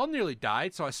 we all nearly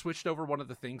died, so I switched over. One of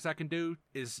the things I can do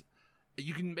is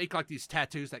you can make these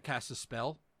tattoos that cast a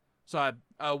spell. So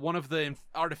one of the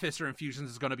artificer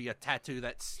infusions is going to be a tattoo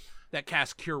that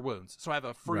casts cure wounds. So I have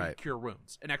a free cure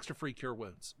wounds, an extra free cure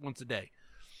wounds once a day.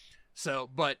 So,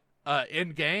 but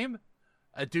in game,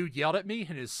 a dude yelled at me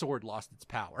and his sword lost its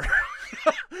power.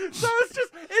 So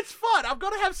it's fun. I'm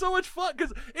gonna have so much fun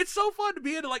because it's so fun to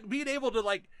be being able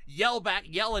to yell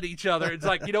at each other. It's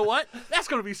you know what? That's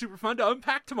gonna be super fun to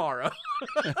unpack tomorrow.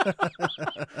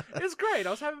 It's great.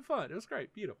 I was having fun. It was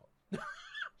great. Beautiful.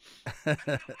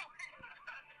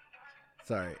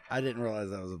 Sorry, I didn't realize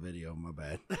that was a video. My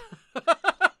bad.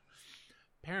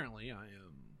 Apparently, I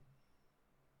am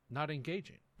not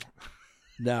engaging.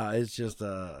 No, it's just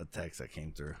a text that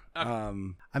came through. Okay.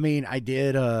 I mean, I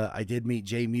did meet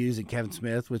Jay Muse and Kevin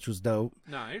Smith, which was dope.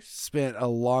 Nice. Spent a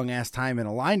long ass time in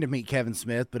a line to meet Kevin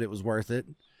Smith, but it was worth it.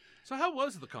 So how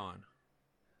was the con?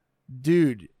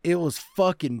 Dude, it was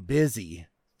fucking busy.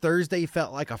 Thursday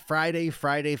felt like a Friday,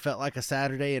 Friday felt like a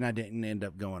Saturday, and I didn't end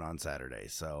up going on Saturday,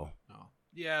 so. Oh.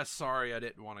 Yeah, sorry, I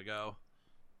didn't want to go.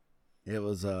 It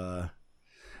was I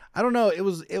don't know, it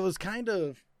was kind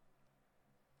of,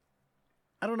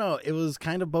 I don't know. It was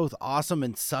kind of both awesome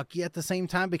and sucky at the same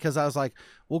time because I was like,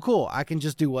 well, cool. I can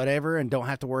just do whatever and don't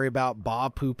have to worry about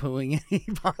Bob poo-pooing any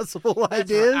possible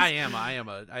ideas. I am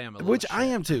a which shit. I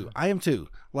am too.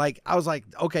 I was like,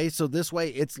 okay, so this way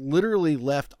it's literally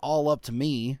left all up to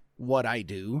me what I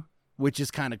do, which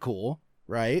is kind of cool,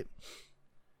 right?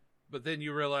 But then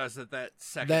you realize that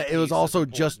second that it piece was is also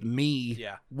important. just me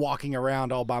Yeah. walking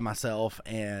around all by myself.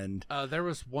 And there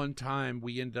was one time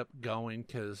we ended up going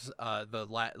because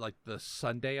the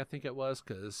Sunday I think it was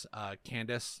because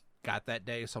Candace got that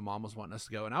day, so Mom was wanting us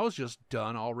to go, and I was just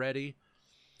done already.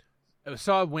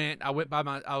 So I went I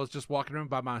was just walking around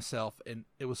by myself, and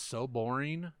it was so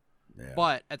boring. yeah.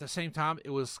 But at the same time,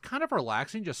 it was kind of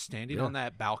relaxing just standing on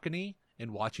that balcony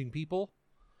and watching people.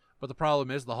 But the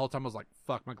problem is, the whole time I was like,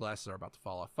 fuck, my glasses are about to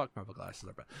fall off. Fuck, my glasses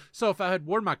are about. So if I had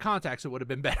worn my contacts, it would have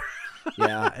been better.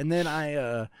 Yeah, and then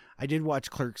I did watch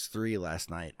Clerks 3 last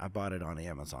night. I bought it on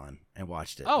Amazon and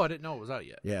watched it. Oh, I didn't know it was out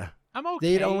yet. Yeah. I'm okay.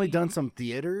 They had only done some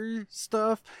theater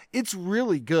stuff. It's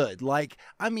really good. Like,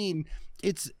 I mean,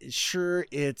 it's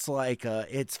like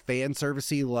it's fan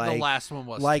servicey, like the last one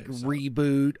was like too, so.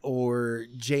 Reboot or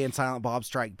Jay and Silent Bob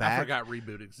Strike Back. I forgot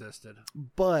Reboot existed.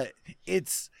 But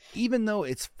it's, even though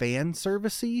it's fan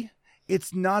servicey,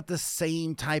 it's not the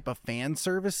same type of fan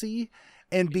servicey.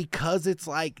 And because it's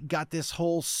like got this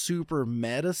whole super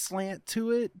meta slant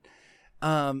to it,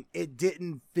 it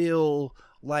didn't feel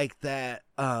like that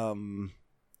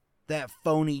that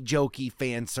phony jokey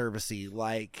fan servicey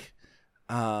like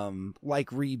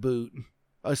Reboot,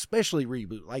 especially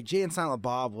Reboot. Like Jay and Silent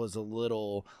Bob was a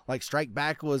little, like Strike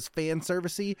Back was fan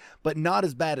servicey, but not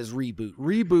as bad as Reboot.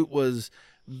 Reboot was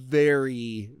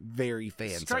very, very fan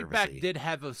servicey. Strike Back did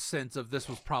have a sense of this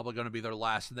was probably going to be their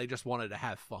last, and they just wanted to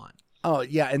have fun. Oh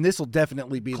yeah, and this will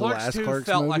definitely be the last Clerks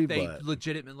felt movie. Like they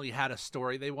legitimately had a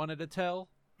story they wanted to tell.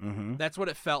 Mm-hmm. That's what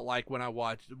it felt like when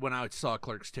I saw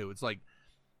Clerks 2. It's like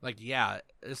yeah,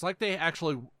 it's like they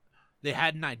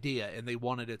had an idea and they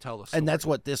wanted to tell the story. And that's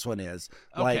what this one is.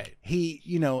 Okay. Like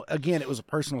again, it was a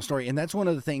personal story. And that's one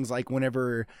of the things, like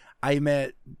whenever I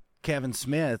met Kevin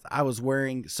Smith, I was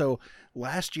wearing, so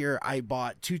last year I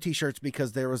bought 2 t-shirts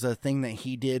because there was a thing that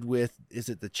he did with, is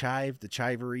it the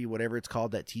Chivery, whatever it's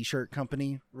called, that t-shirt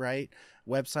company, right?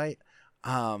 Website.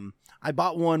 I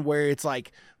bought one where it's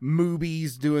like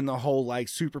movies doing the whole like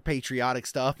super patriotic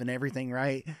stuff and everything,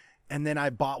 right? And then I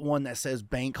bought one that says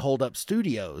Bank Hold Up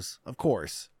Studios, of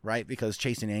course, right? Because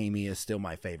Chasing Amy is still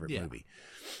my favorite movie.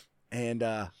 And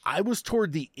I was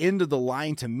toward the end of the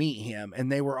line to meet him,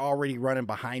 and they were already running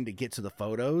behind to get to the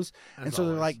photos. And so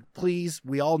they're like, please,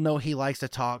 we all know he likes to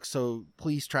talk, so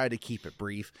please try to keep it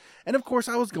brief. And of course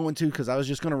I was going to, because I was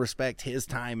just going to respect his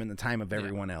time and the time of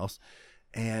everyone else.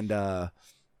 And I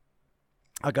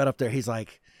got up there, he's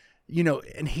like,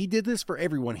 and he did this for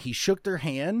everyone. He shook their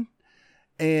hand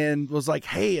and was like,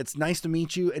 hey, it's nice to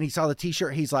meet you. And he saw the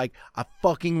t-shirt. He's like, I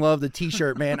fucking love the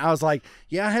t-shirt, man. I was like,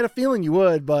 yeah, I had a feeling you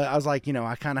would, but I was like,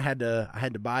 I kind of had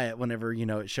to buy it whenever,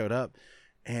 it showed up.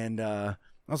 And I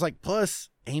was like, plus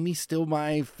Amy's still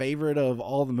my favorite of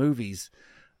all the movies.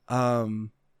 He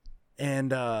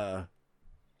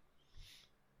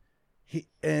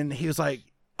was like,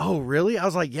 oh, really? I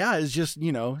was like, yeah, it's just,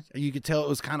 you could tell it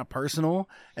was kind of personal.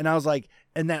 And I was like,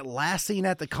 and that last scene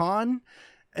at the con,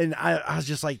 and I was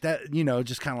just like that,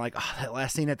 just kind of like, oh, that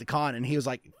last scene at the con. And he was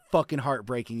like, fucking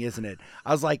heartbreaking, isn't it?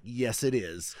 I was like, yes, it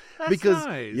is. That's because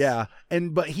nice. Yeah.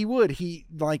 But he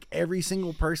like every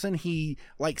single person, he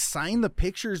like signed the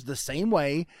pictures the same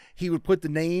way. He would put the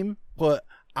name, put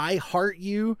I heart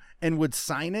you, and would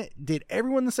sign it. Did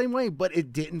everyone the same way, but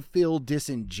it didn't feel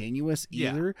disingenuous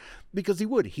either, because he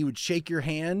would shake your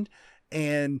hand,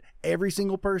 and every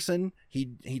single person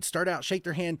he'd start out, shake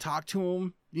their hand, talk to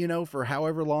him, for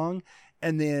however long,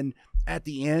 and then at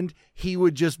the end he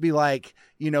would just be like,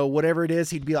 whatever it is,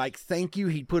 he'd be like, thank you.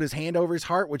 He'd put his hand over his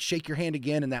heart, would shake your hand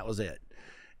again, and that was it.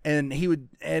 And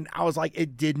and I was like,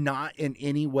 it did not in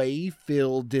any way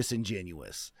feel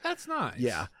disingenuous. That's nice.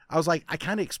 Yeah. I was like, I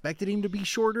kind of expected him to be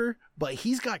shorter, but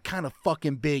he's got kind of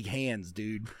fucking big hands,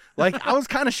 dude. Like, I was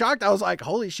kind of shocked. I was like,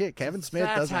 holy shit, Kevin Smith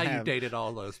doesn't have... That's how you dated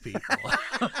all those people.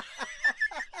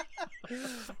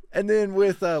 And then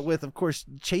with of course,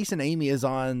 Chasing Amy is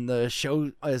on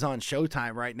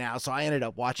Showtime right now. So I ended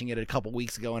up watching it a couple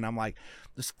weeks ago, and I'm like,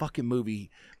 this fucking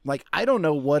movie, like, I don't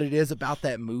know what it is about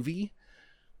that movie.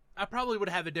 I probably would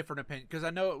have a different opinion, because I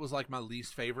know it was like my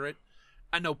least favorite.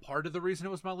 I know part of the reason it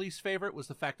was my least favorite was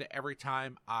the fact that every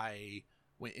time I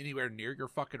went anywhere near your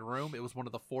fucking room, it was one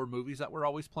of the 4 movies that were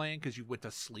always playing, because you went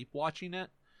to sleep watching it.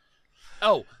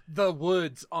 Oh, The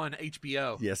Woods on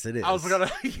HBO. Yes, it is. I was gonna.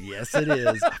 Yes, it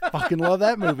is. I fucking love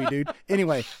that movie, dude.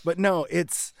 Anyway, but no,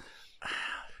 it's...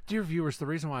 Dear viewers, the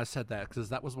reason why I said that, because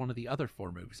that was one of the other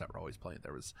 4 movies that were always playing.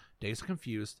 There was Days of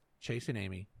Confused, Chasing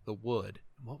Amy, The Wood,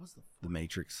 and what was The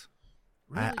Matrix.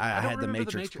 Really? I had The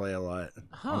Matrix play a lot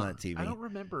on that TV. I don't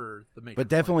remember The Matrix. But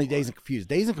definitely Days and Confused.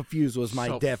 Days and Confused was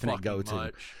my definite go-to.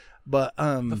 Much. But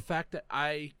the fact that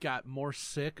I got more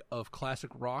sick of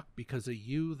classic rock because of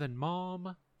you than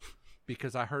Mom,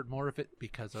 because I heard more of it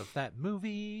because of that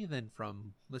movie than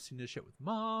from listening to shit with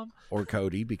Mom. Or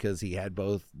Cody, because he had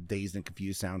both Dazed and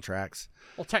Confused soundtracks.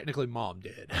 Well, technically Mom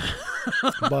did.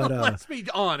 But let's be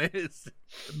honest.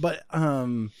 But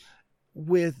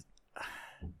with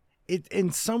it,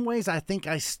 in some ways, I think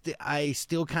I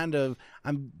still kind of,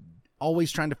 I'm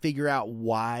always trying to figure out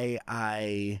why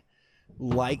I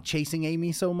like Chasing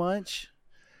Amy so much.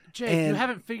 Jake, you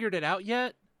haven't figured it out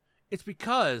yet? It's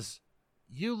because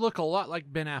you look a lot like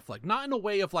Ben Affleck. Not in a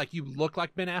way of like you look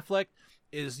like Ben Affleck,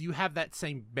 is you have that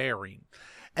same bearing.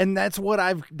 And that's what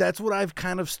I've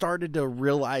kind of started to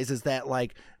realize is that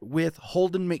like with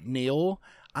Holden McNeil,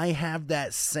 I have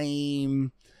that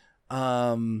same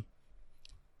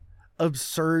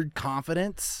absurd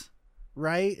confidence,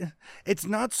 right? It's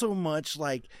not so much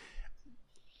like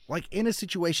in a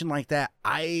situation like that,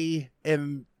 I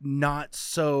am not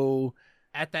so.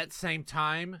 At that same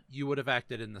time, you would have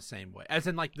acted in the same way. As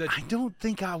in, like, I don't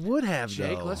think I would have,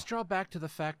 Jake, though. let's draw back to the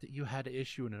fact that you had to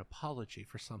issue an apology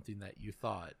for something that you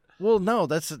thought. Well, no,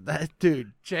 that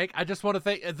dude. Jake, I just want to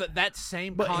think that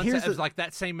same concept is like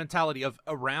that same mentality of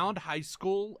around high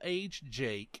school age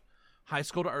Jake, high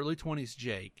school to early 20s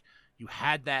Jake, you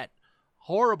had that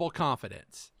horrible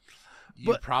confidence.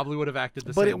 You probably would have acted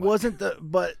the same way. But it wasn't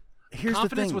but here's the thing.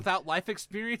 Confidence without life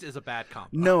experience is a bad combo.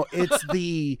 No, it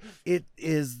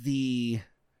is the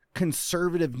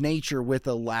conservative nature with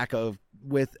a lack of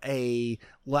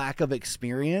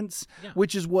experience,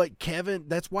 which is what Kevin,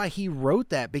 that's why he wrote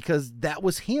that, because that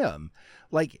was him.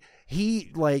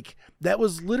 That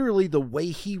was literally the way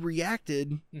he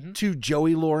reacted to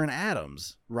Joey Lauren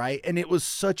Adams, right? And it was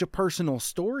such a personal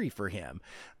story for him.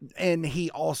 And he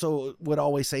also would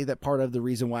always say that part of the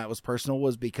reason why it was personal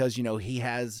was because, he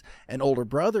has an older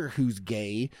brother who's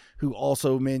gay, who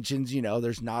also mentions,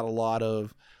 there's not a lot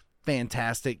of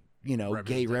fantastic,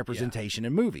 gay representation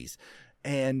in movies.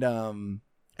 And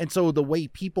so the way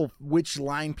which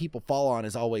line people fall on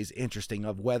is always interesting,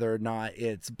 of whether or not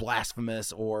it's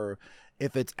blasphemous or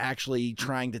if it's actually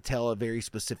trying to tell a very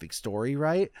specific story,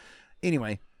 right?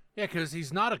 Anyway. Yeah, because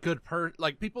he's not a good person.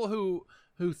 Like, people who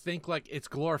think like it's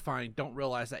glorifying don't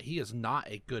realize that he is not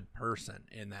a good person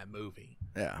in that movie.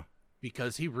 Yeah.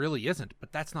 Because he really isn't,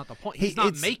 but that's not the point. He's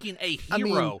not making a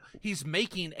hero. He's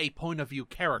making a point of view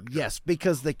character. Yes,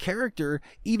 because the character,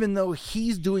 even though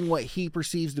he's doing what he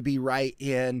perceives to be right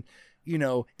in,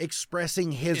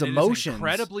 expressing his emotions, it's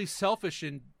incredibly selfish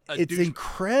and it's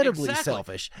incredibly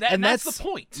selfish. And that's the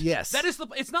point. Yes.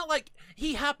 It's not like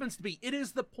he happens to be. It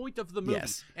is the point of the movie.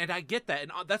 Yes. And I get that.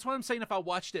 And that's why I'm saying if I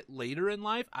watched it later in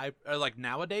life, like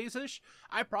nowadays-ish,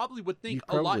 I probably would think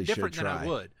a lot different than I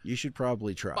would. You should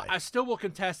probably try. But I still will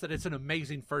contest that it's an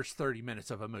amazing first 30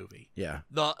 minutes of a movie. Yeah.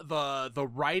 The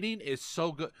writing is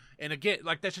so good. And again,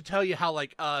 like, that should tell you how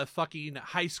like fucking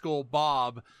high school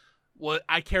Bob,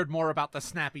 I cared more about the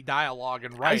snappy dialogue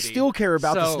and writing. I still care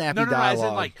about the snappy dialogue. As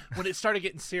in, like, when it started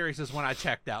getting serious is when I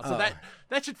checked out. So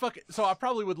that should so I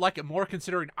probably would like it more,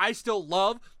 considering I still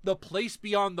love The Place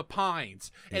Beyond the Pines.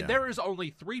 And there is only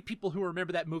 3 people who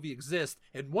remember that movie exists,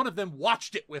 and one of them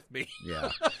watched it with me. Yeah.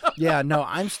 Yeah, no,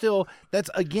 I'm still, that's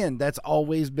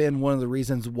always been one of the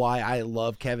reasons why I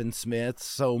love Kevin Smith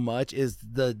so much, is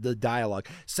the dialogue.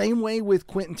 Same way with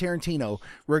Quentin Tarantino.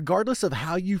 Regardless of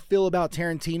how you feel about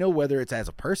Tarantino, whether it's as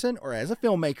a person or as a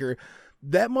filmmaker,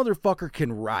 that motherfucker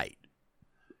can write.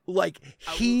 Like,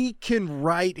 he can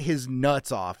write his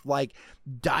nuts off. Like,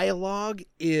 dialogue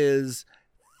is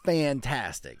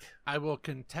fantastic. I'm not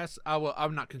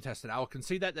contested. I will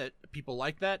concede that people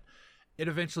like that. It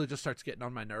eventually just starts getting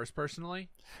on my nerves personally.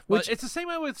 But it's the same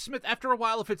way with Smith. After a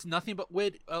while, if it's nothing but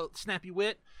wit, snappy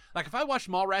wit, like if I watch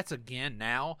Mallrats again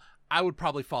now, I would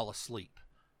probably fall asleep.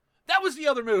 That was the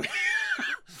other movie.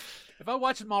 If I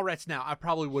watched Mallrats now, I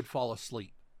probably would fall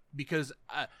asleep, because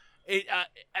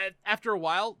after a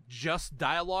while, just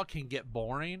dialogue can get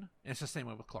boring. And it's the same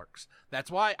way with Clerks. That's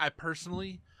why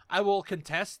I will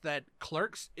contest that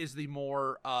Clerks is the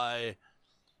more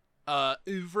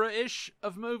oeuvre-ish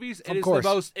of movies. It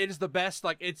is the best.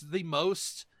 Like, it's the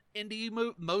most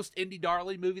indie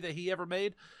darling movie that he ever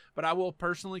made. But I will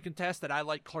personally contest that I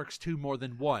like Clerks 2 more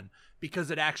than 1,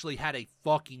 because it actually had a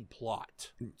fucking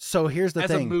plot. So here's the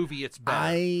thing. As a movie, it's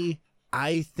better.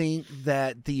 I think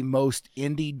that the most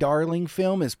indie darling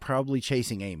film is probably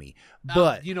Chasing Amy.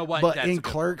 But you know what? But in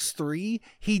Clerks 3,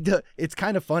 it's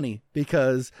kind of funny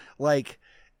because, like,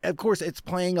 of course, it's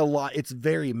playing a lot. It's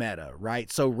very meta,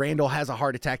 right? So Randall has a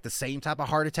heart attack, the same type of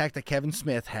heart attack that Kevin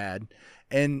Smith had,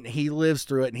 and he lives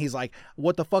through it. And he's like,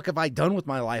 what the fuck have I done with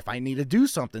my life? I need to do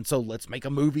something. So let's make a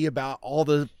movie about all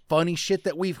the funny shit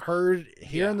that we've heard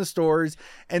here in the stores.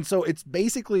 And so it's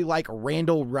basically like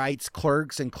Randall writes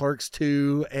Clerks and Clerks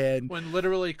 2. And when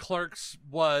literally Clerks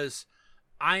was,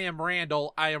 I am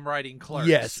Randall, I am writing Clerks.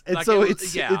 Yes. And like, so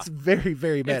it's very,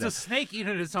 very meta. It's a snake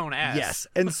eating its own ass. Yes.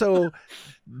 And so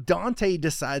Dante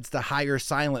decides to hire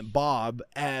Silent Bob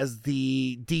as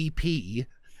the DP.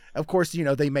 of course,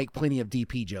 they make plenty of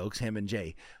DP jokes, him and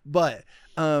Jay, but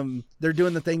they're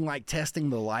doing the thing like testing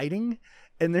the lighting,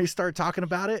 and they start talking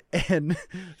about it, and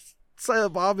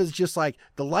Silent Bob is just like,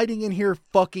 the lighting in here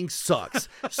fucking sucks.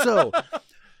 So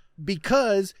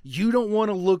because you don't want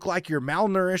to look like you're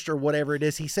malnourished or whatever it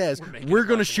is, he says, we're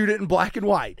going to shoot it in black and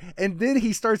white. And then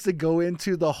he starts to go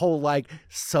into the whole like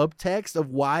subtext of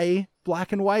why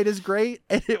black and white is great.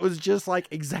 And it was just like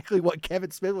exactly what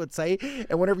Kevin Smith would say.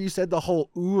 And whenever you said the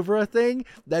whole ouvre thing,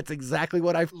 that's exactly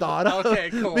what I've thought of. Okay,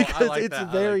 cool. Because I like it's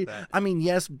that. very, I like that. I mean,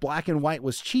 yes, black and white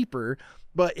was cheaper,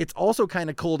 but it's also kind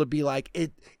of cool to be like,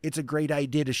 it's a great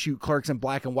idea to shoot Clerks in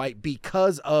black and white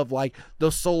because of like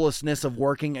the soullessness of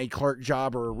working a clerk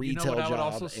job or a retail You know what job. I would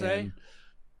also say? And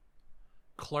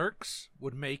Clerks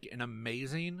would make an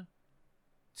amazing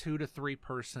 2 to 3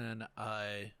 person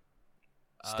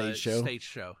Stage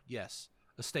show? Yes,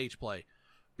 a stage play,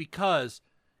 because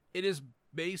it is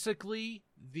basically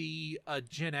the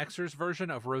Gen Xers version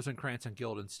of Rosencrantz and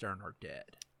Guildenstern are dead.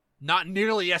 Not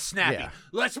nearly as snappy. Yeah.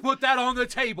 Let's put that on the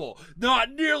table.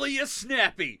 Not nearly as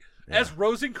snappy as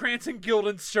Rosencrantz and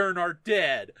Guildenstern are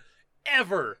dead.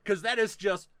 Ever. Because that is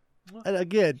just... And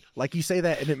again, like you say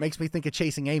that, and it makes me think of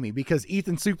Chasing Amy, because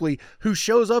Ethan Suplee, who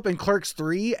shows up in Clerks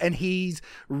 3, and he's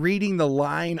reading the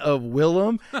line of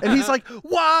Willem, and he's like,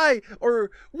 why? Or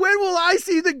when will I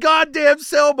see the goddamn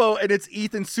sailboat? And it's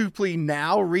Ethan Suplee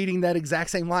now reading that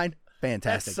exact same line.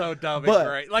 Fantastic. That's so dumb But- and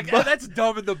great. Like, but- that's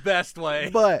dumb in the best way.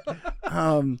 But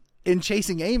in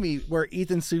Chasing Amy, where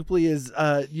Ethan Suplee is,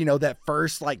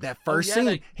 that first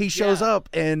scene, he shows up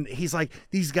and he's like,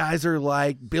 these guys are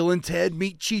like Bill and Ted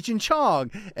meet Cheech and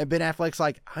Chong. And Ben Affleck's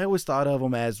like, I always thought of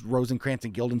them as Rosencrantz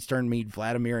and Guildenstern meet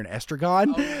Vladimir and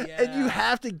Estragon. Oh, yeah. And you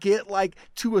have to get like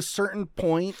to a certain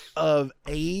point of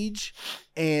age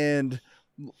and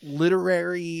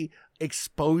literary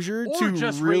exposure Or to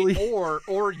just really...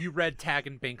 or you read Tag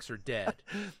and Binks are dead.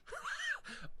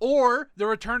 Or the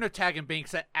return of Tag and Binks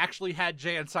that actually had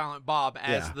Jay and Silent Bob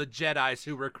as the Jedis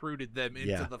who recruited them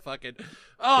into the fucking...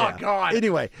 Oh, Yeah. God.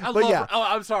 Anyway, I but love yeah. Oh,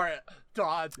 I'm sorry.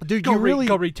 God. Dude, go you read, really...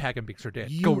 Go read Tag and Binks are dead.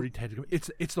 Go You- read Tag and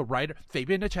Binks. It's the writer,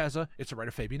 Fabian Nicieza. It's the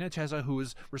writer, Fabian Nicieza, who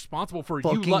is responsible for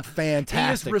Fucking you...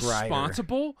 fantastic He is writer.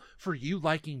 responsible for you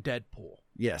liking Deadpool.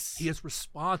 Yes. He is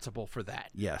responsible for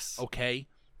that. Yes. Okay.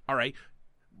 All right.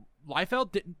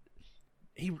 Liefeld didn't.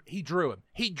 He drew him.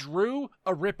 He drew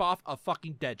a ripoff of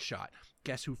fucking Deadshot.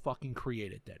 Guess who fucking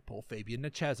created Deadpool? Fabian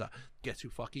Nicieza. Guess who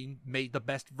fucking made the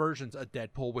best versions of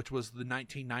Deadpool, which was the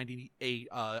 1998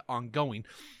 ongoing,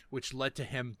 which led to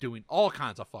him doing all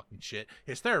kinds of fucking shit.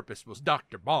 His therapist was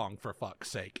Dr. Bong, for fuck's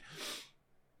sake.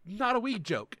 Not a weed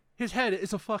joke. His head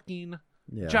is a fucking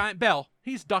giant bell.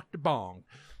 He's Dr. Bong.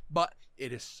 But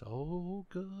it is so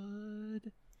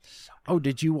good. Oh,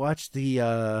 did you watch the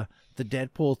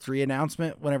Deadpool 3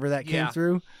 announcement whenever that came Yeah.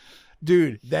 through?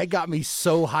 Dude, that got me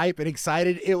so hype and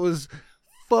excited. It was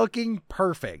fucking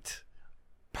perfect.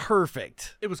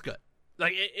 Perfect. It was good.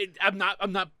 Like I'm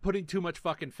not putting too much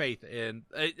fucking faith in.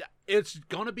 It's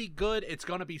gonna be good. It's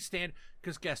gonna be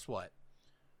because guess what?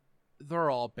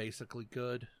 They're all basically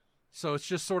good. So it's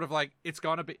just sort of like it's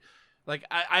gonna be. Like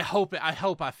I hope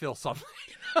I feel something.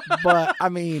 But I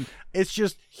mean, it's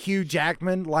just Hugh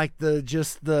Jackman, like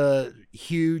the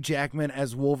Hugh Jackman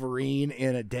as Wolverine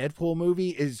in a Deadpool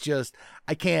movie is just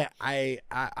yeah.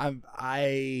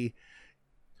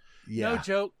 No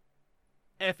joke.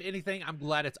 If anything, I'm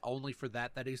glad it's only for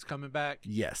that he's coming back.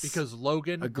 Yes. Because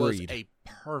Logan was a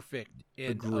perfect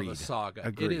end of a saga.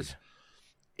 Agreed.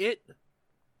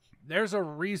 There's a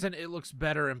reason it looks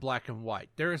better in black and white.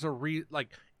 There is a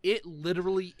it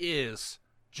literally is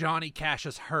Johnny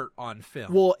Cash's Hurt on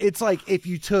film. Well, it's like if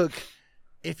you took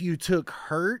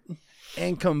Hurt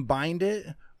and combined it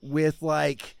with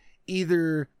like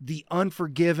either The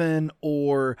Unforgiven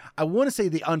or I want to say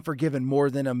The Unforgiven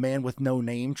more than A Man with No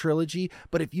Name trilogy,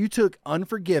 but if you took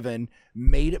Unforgiven,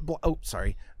 made it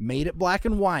black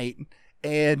and white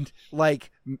and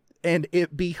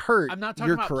it be Hurt. I'm not talking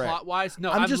you're about correct. plot wise. No,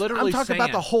 I'm literally talking saying,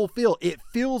 about the whole feel. It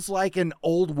feels like an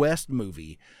Old West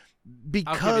movie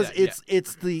because that,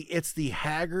 it's the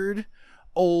haggard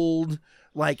old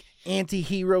like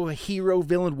anti-hero, hero,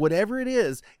 villain, whatever it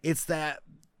is. It's that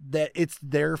it's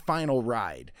their final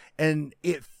ride, and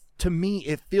to me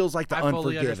it feels like the I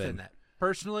fully Unforgiven. understand that.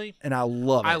 Personally, And I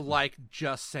love it. I like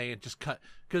just saying, just cut,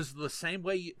 because the same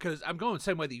way, because I'm going the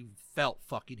same way that you felt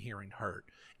fucking hearing Hurt,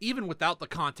 even without the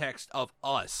context of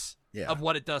us, of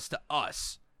what it does to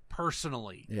us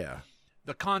personally. Yeah.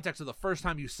 The context of the first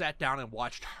time you sat down and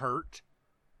watched Hurt,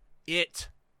 it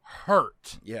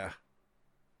hurt. Yeah.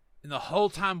 And the whole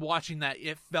time watching that,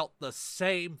 it felt the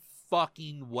same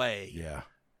fucking way. Yeah.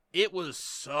 It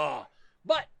was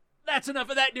but that's enough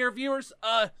of that, dear viewers.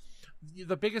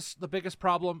 The biggest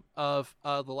problem of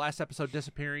the last episode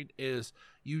disappearing is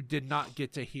you did not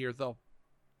get to hear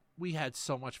we had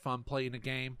so much fun playing the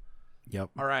game.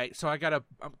 Yep. All right, so I gotta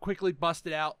quickly bust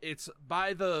it out. It's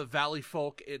by the Valley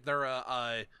Folk. They're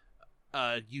a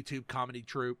YouTube comedy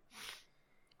troupe.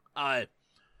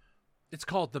 It's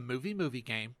called the Movie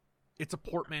Game. It's a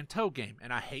portmanteau game,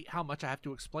 and I hate how much I have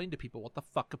to explain to people what the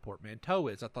fuck a portmanteau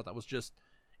is. I thought that was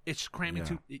it's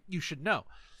cramming you should know.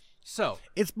 So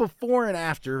it's before and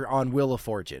after on Wheel of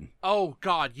Fortune. Oh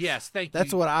God, yes, thank you.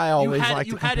 That's what I always like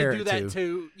to compare it to. You had to do that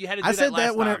too. You had to do I said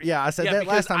that whenever. Yeah, I said that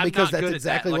last time because that's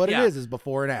exactly what it is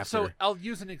before and after. So I'll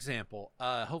use an example.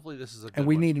 Hopefully this is a good and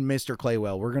we one. need Mr.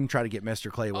 Claywell. We're going to try to get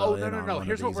Mr. Claywell. Oh no!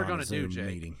 Here's what we're going to do, Jake.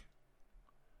 Meeting.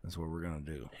 That's what we're going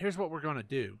to do. Here's what we're going to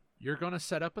do. You're going to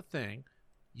set up a thing.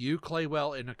 You,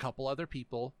 Claywell, and a couple other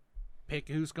people pick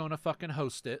who's going to fucking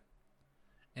host it,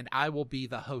 and I will be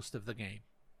the host of the game.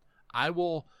 I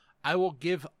will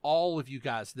give all of you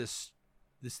guys this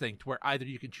thing to where either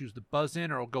you can choose to buzz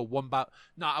in or I'll go one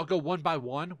by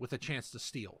one with a chance to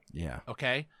steal. Yeah.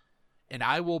 Okay? And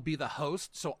I will be the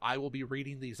host, so I will be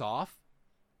reading these off,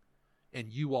 and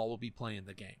you all will be playing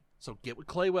the game. So get with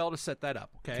Claywell to set that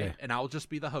up, okay? And I'll just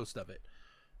be the host of it.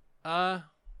 Is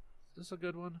this a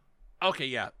good one? Okay,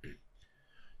 yeah.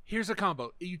 Here's a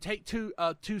combo. You take two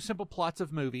simple plots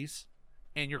of movies,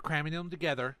 and you're cramming them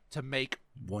together to make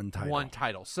one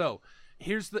title. So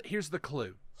here's the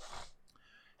clue.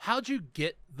 How'd you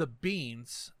get the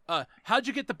beans? How'd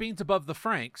you get the beans above the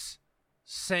Franks?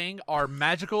 Sang our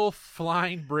magical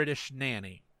flying British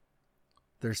nanny.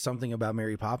 There's something about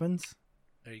Mary Poppins.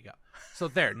 There you go. So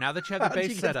there. Now that you have the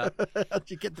base set up, how'd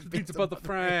you get the beans above the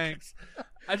Franks?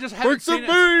 I just haven't seen it.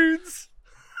 Beans.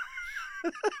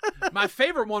 My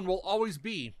favorite one will always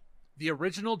be the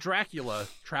original Dracula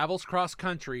travels cross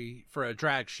country for a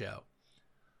drag show.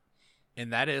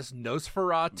 And that is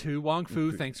Nosferatu Wong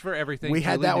Fu, thanks for everything. We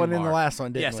had Julie that one Newmar. in the last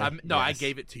one, didn't we? Yes, I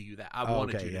gave it to you. That I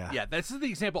wanted you to. Yeah. Yeah, this is the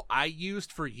example I used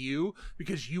for you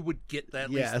because you would get that at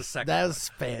least the second one. That's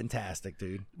fantastic,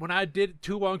 dude. When I did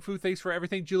Tu Wong Fu, thanks for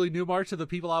everything, Julie Newmar, to the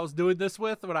people I was doing this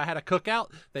with, when I had a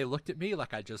cookout, they looked at me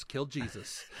like I just killed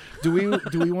Jesus. Do we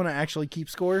want to actually keep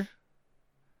score?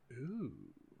 Ooh.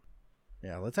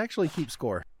 Yeah, let's actually keep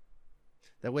score.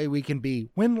 That way we can be,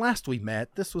 when last we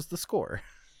met, this was the score.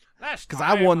 Because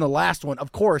I won the last one.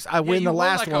 Of course, I win the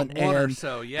last one,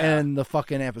 and the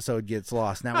fucking episode gets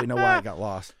lost. Now we know why it got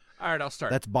lost. All right, I'll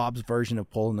start. That's Bob's version of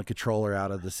pulling the controller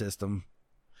out of the system.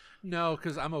 No,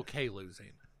 because I'm okay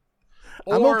losing.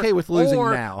 I'm okay with losing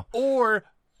now. Or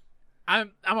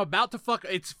I'm about to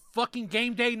it's fucking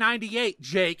game day 98,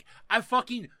 Jake. I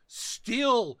fucking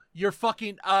steal your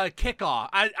fucking kickoff.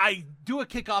 I do a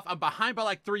kickoff. I'm behind by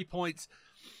like 3 points,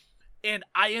 and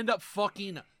I end up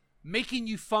fucking making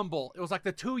you fumble. It was like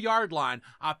the 2-yard line.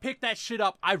 I pick that shit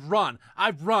up. I run.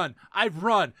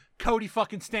 Cody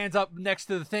fucking stands up next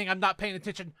to the thing. I'm not paying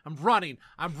attention. I'm running.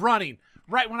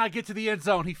 Right when I get to the end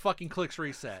zone, he fucking clicks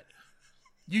reset.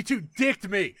 You two dicked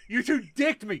me.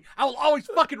 I will always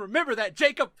fucking remember that,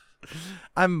 Jacob.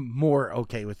 I'm more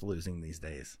okay with losing these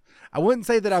days. I wouldn't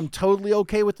say that I'm totally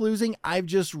okay with losing. I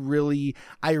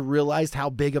realized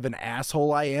how big of an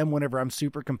asshole I am whenever I'm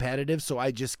super competitive. So I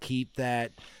just keep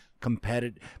that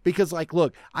competitive because, like,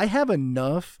 look, I have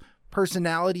enough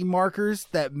personality markers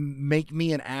that make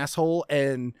me an asshole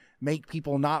and make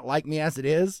people not like me as it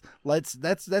is. That's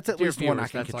at least one I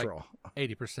can control. Like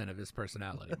 80% of his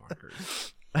personality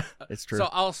markers. It's true. So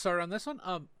I'll start on this one.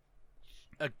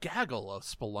 A gaggle of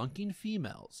spelunking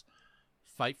females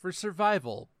fight for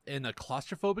survival in the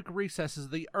claustrophobic recesses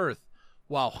of the earth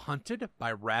while hunted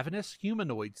by ravenous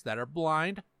humanoids that are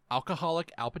blind,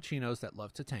 alcoholic Al Pacinos that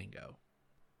love to tango.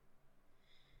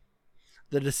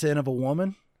 The Descent of a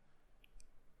Woman.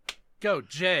 Go,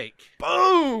 Jake.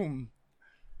 Boom!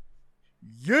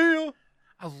 Yeah!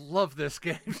 I love this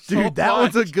game Dude, that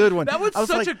was a good one. That was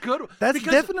such a good one. That's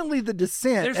definitely The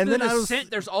Descent. There's the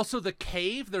Descent, there's also the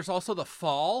Cave, there's also the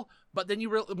Fall, but then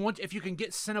if you can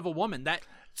get Sin of a Woman, that...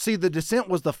 See, The Descent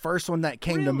was the first one that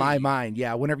came to my mind.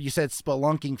 Yeah, whenever you said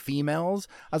spelunking females,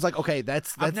 I was like, okay,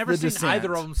 that's I've never The seen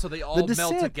either of them, so they all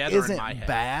melt together in my head. Isn't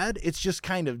bad. It's just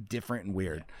kind of different and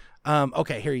weird.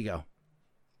 Okay, here you go.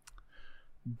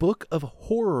 Book of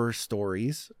Horror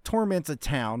Stories torments a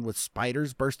town with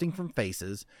spiders bursting from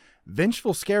faces,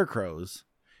 vengeful scarecrows,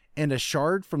 and a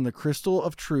shard from the crystal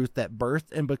of truth that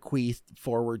birthed and bequeathed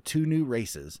forward 2 new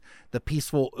races, the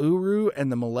peaceful Uru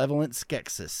and the malevolent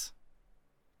Skeksis.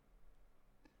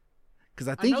 Because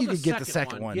I think you could get the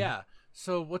second one. Yeah.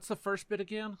 So what's the first bit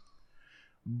again?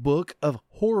 book of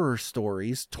horror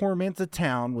stories torments a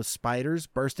town with spiders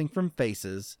bursting from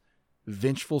faces,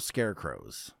 vengeful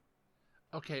scarecrows.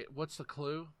 Okay, what's the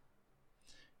clue?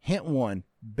 Hint 1,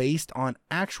 based on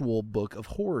actual book of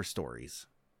horror stories.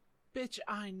 Bitch,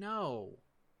 I know.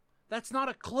 That's not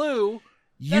a clue.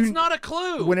 That's not a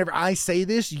clue. Whenever I say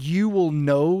this, you will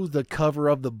know the cover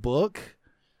of the book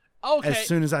as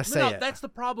soon as I say it. That's the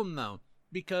problem, though,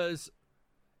 because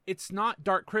it's not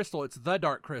Dark Crystal. It's the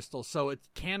Dark Crystal, so it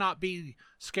cannot be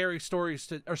scary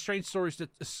stories or strange stories to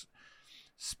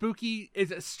spooky.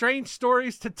 Is it strange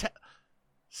stories to tell?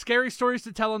 Scary stories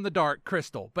to tell in the Dark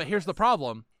Crystal. But here's the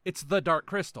problem. It's the Dark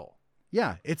Crystal.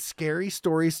 Yeah, it's scary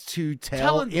stories to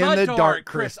tell in the dark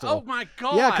crystal. Oh my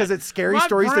God. Yeah, because it's scary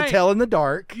stories to tell in the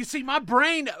dark. You see, my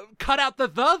brain cut out the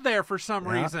there for some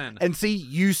reason. And see,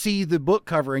 you see the book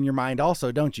cover in your mind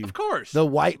also, don't you? Of course. The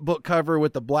white book cover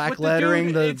with the black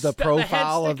lettering, the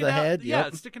profile of the head. Yeah,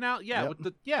 it's sticking out. Yeah,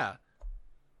 yeah.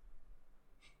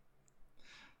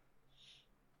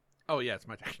 Oh, yeah, it's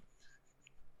my turn.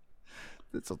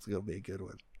 This one's going to be a good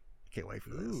one. Can't wait for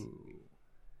this. Ooh.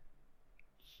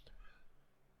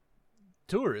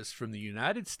 Tourist from the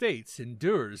United States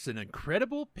endures an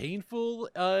incredible, painful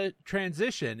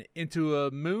transition into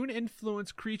a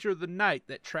moon-influenced creature of the night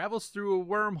that travels through a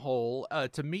wormhole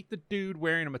to meet the dude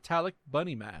wearing a metallic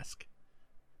bunny mask.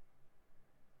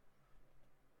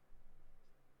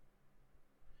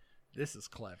 This is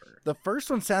clever. The first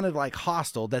one sounded like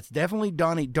Hostel. That's definitely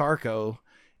Donnie Darko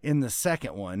in the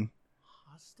second one.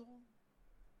 Hostel?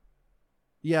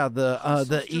 Yeah,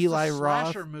 the Eli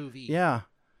Roth movie. Yeah.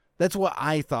 That's what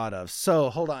I thought of.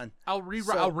 So hold on. I'll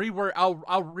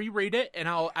reread it, and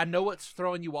I know what's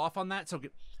throwing you off on that. So,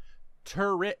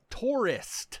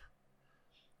 tourist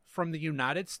from the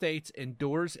United States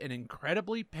endures an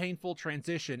incredibly painful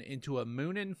transition into a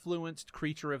moon-influenced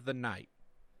creature of the night.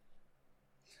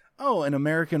 Oh, an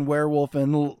American Werewolf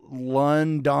in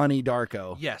Lund Donnie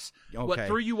Darko. Yes. Okay. What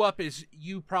threw you up is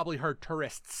you probably heard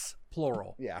tourists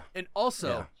plural. Yeah. And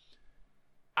also,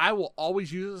 I will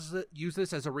always use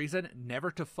this as a reason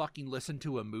never to fucking listen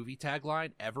to a movie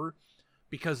tagline ever,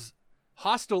 because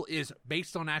Hostel is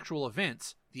based on actual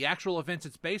events. The actual events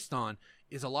it's based on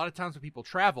is a lot of times when people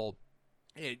travel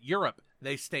in Europe,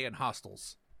 they stay in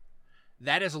hostels.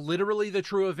 That is literally the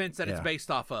true events that it's based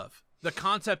off of. The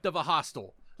concept of a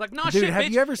hostel. Like, no, dude, shit, have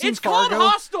bitch, you ever seen it's Fargo?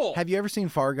 called Hostel. Have you ever seen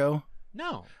Fargo?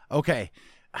 No. Okay.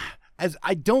 As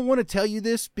I don't want to tell you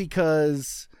this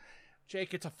because...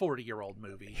 Jake, it's a 40-year-old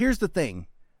movie. Here's the thing.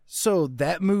 So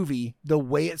that movie, the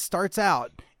way it starts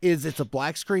out is it's a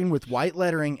black screen with white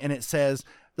lettering, and it says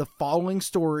the following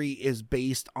story is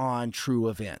based on true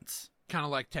events. Kind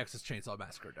of like Texas Chainsaw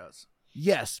Massacre does.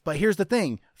 Yes, but here's the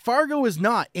thing. Fargo is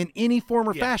not in any form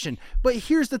or fashion. But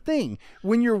here's the thing.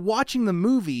 When you're watching the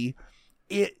movie,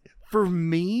 for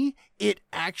me, it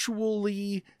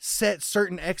actually set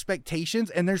certain expectations,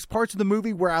 and there's parts of the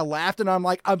movie where I laughed and I'm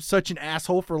like, I'm such an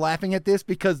asshole for laughing at this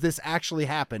because this actually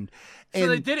happened. So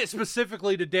they did it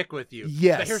specifically to dick with you.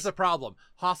 Yes. But here's the problem.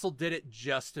 Hostel did it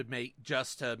just to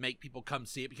make people come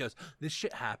see it because this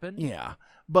shit happened. Yeah.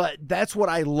 But that's what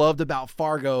I loved about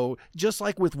Fargo, just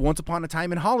like with Once Upon a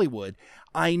Time in Hollywood.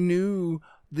 I knew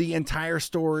the entire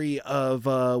story of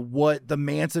what the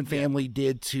Manson family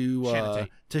did to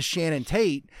Shannon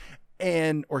Tate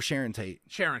or Sharon Tate.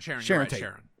 Sharon Tate.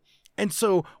 Sharon. And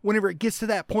so whenever it gets to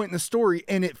that point in the story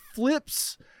and it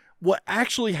flips what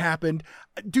actually happened,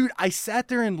 dude, I sat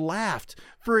there and laughed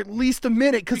for at least a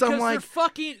minute because I'm like,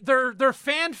 they're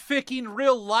fanficking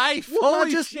real life. Well,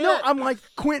 Holy shit. No, I'm like,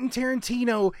 Quentin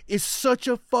Tarantino is such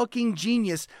a fucking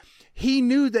genius. He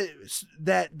knew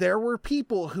that there were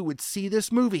people who would see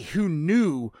this movie who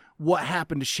knew what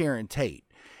happened to Sharon Tate.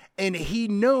 And he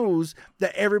knows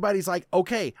that everybody's like,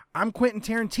 okay, I'm Quentin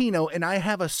Tarantino and I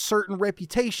have a certain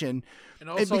reputation. And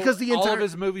also, because all of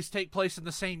his movies take place in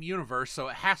the same universe, so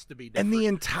it has to be different. And the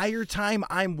entire time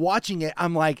I'm watching it,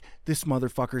 I'm like, this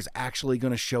motherfucker's actually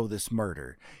going to show this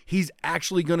murder. He's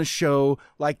actually going to show,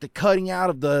 like, the cutting out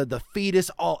of the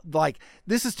fetus. All like,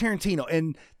 this is Tarantino.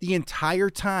 And the entire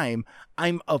time,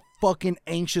 I'm a fucking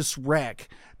anxious wreck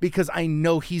because I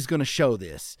know he's going to show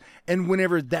this. And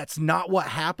whenever that's not what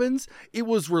happens, it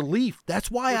was relief. That's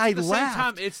why I laughed. At the same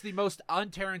time, it's the most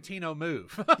un-Tarantino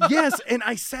move. Yes, and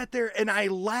I sat there and I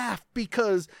laughed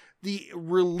because the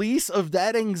release of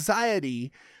that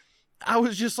anxiety, I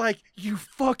was just like, you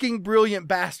fucking brilliant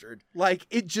bastard. Like,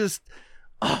 it just,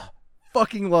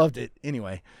 fucking loved it.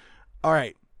 Anyway, all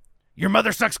right. Your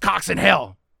mother sucks cocks in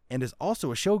hell and is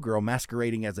also a showgirl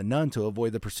masquerading as a nun to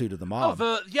avoid the pursuit of the mob.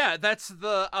 That's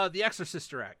the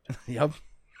Exorcist act. Yep.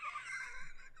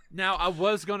 Now I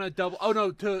was gonna double. Oh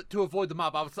no, to avoid the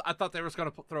mob, I thought they was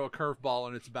gonna throw a curveball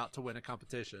and it's about to win a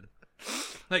competition.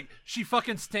 Like she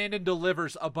fucking stand and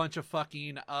delivers a bunch of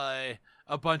fucking a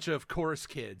bunch of chorus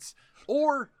kids,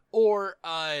 or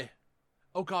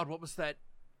oh god, what was that?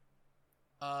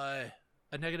 A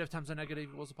negative times a negative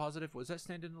equals a positive. Was that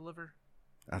stand and deliver?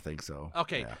 I think so.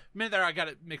 Okay, Yeah. man, there I got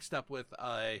it mixed up with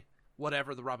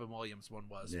whatever the Robin Williams one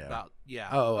was about. Yeah.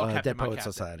 Oh, Captain, Dead My Poets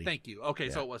Captain. Society. Thank you. Okay,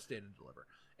 Yeah. so it was stand and deliver.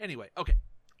 Anyway, okay.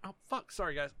 Oh fuck,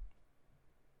 sorry guys.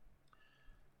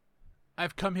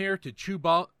 I've come here to chew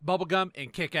bubblegum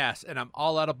and kick ass, and I'm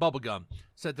all out of bubblegum,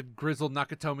 said the grizzled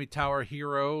Nakatomi Tower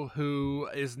hero who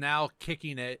is now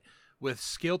kicking it with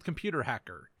skilled computer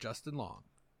hacker Justin Long.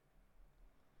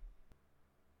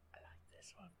 I like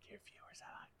this one. Dear viewers, I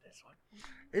like this one.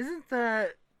 Isn't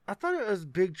that... I thought it was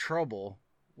Big Trouble,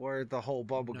 where the whole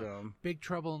bubblegum... No. Big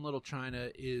Trouble in Little China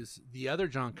is the other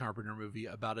John Carpenter movie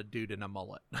about a dude in a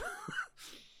mullet.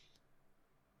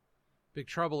 Big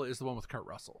Trouble is the one with Kurt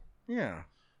Russell. Yeah.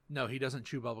 No, he doesn't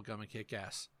chew bubblegum and kick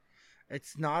ass.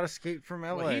 It's not Escape from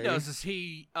L.A. What he does is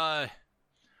he... Or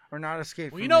not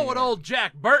Escape well, from you know New what York. old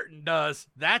Jack Burton does?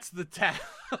 That's the tag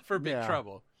for Big Yeah.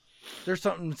 Trouble. There's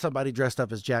somebody dressed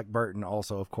up as Jack Burton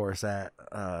also, of course, at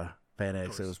Fan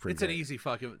X. It was pretty It's an great. easy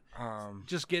fucking...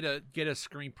 just get a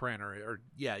screen printer, or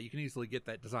yeah, you can easily get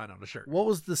that design on a shirt. What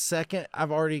was the second?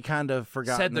 I've already kind of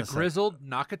forgotten. Said the second. grizzled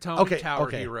Nakatomi Tower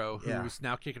okay, hero who's yeah.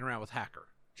 now kicking around with hacker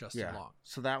Justin Yeah. Long.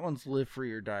 So that one's Live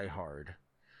Free or Die Hard.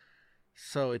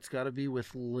 So it's got to be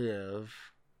with Live.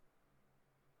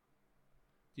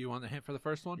 Do you want the hint for the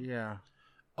first one? Yeah.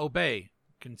 Obey,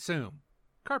 consume,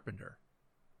 Carpenter.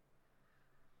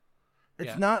 It's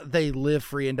Yeah. not They Live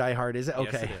Free and Die Hard, is it? Okay.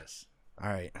 Yes, it is. All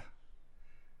right.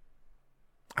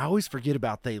 I always forget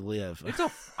about They Live.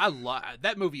 I love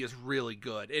that movie. Is really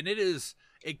good, and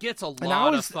it gets a lot And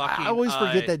I of fucking. I always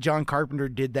forget that John Carpenter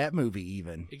did that movie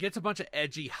even. It gets a bunch of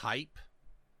edgy hype.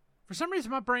 For some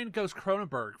reason, my brain goes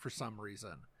Cronenberg. For some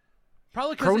reason,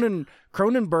 probably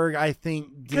Cronenberg, I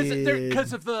think, did...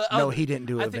 because of the no, he didn't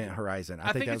do I Event think- Horizon.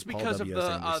 I think that it's was Paul because of W.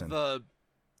 S. Anderson.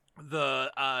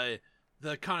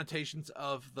 the connotations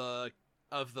of the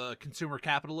consumer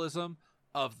capitalism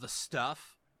of the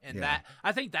stuff, and Yeah. that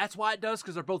I think that's why it does,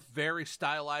 because they're both very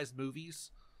stylized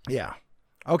movies. Yeah.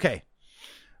 Okay.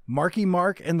 Marky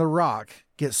Mark and The Rock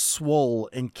get swole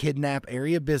and kidnap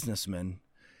area businessmen.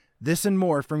 This and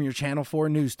more from your Channel 4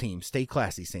 news team. Stay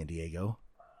classy, San Diego.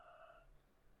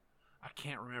 I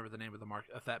can't remember the name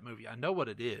of that movie. I know what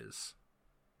it is.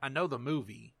 I know the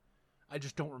movie. I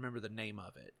just don't remember the name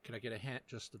of it. Can I get a hint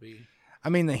just to be... I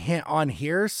mean, the hint on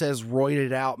here says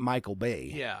roided out Michael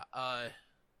Bay. Yeah.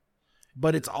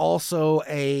 But it's also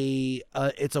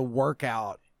it's a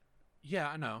workout. Yeah,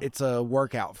 I know. It's a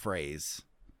workout phrase.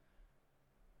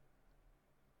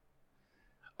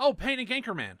 Oh, Pain and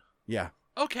Gankerman. Yeah.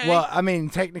 Okay. Well, I mean,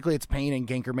 technically it's Payne and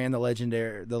Gankerman,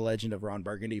 the legend of Ron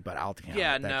Burgundy, but I'll count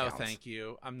yeah, it. That no, counts. thank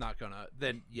you. I'm not gonna.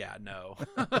 Then, yeah, no.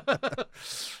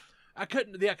 I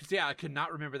couldn't. Yeah, 'cause, I could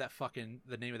not remember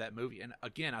the name of that movie. And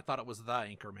again, I thought it was The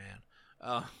Anchorman.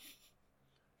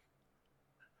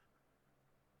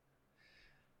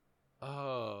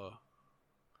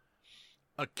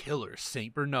 A killer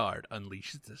Saint Bernard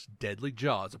unleashes his deadly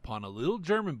jaws upon a little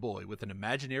German boy with an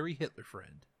imaginary Hitler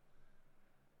friend.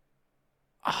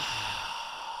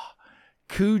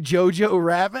 Coo Jojo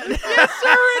Rabbit? Yes,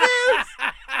 sir, it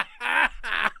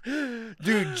is!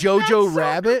 Dude, Jojo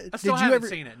Rabbit? I still haven't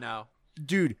seen it, no.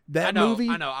 Dude, that I know, movie...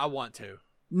 I know, I want to.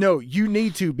 No, you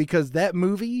need to, because that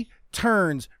movie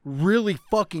turns really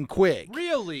fucking quick.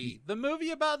 Really? The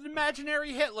movie about an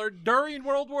imaginary Hitler during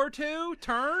World War II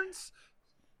turns?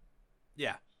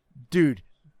 Yeah. Dude,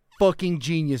 fucking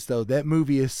genius, though. That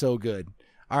movie is so good.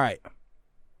 All right.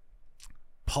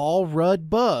 Paul Rudd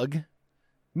Bug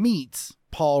meets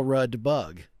Paul Rudd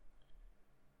Bug.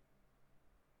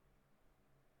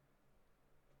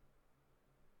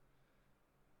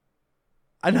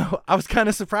 I know. I was kind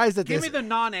of surprised at Give this. me the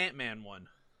non-Ant-Man one.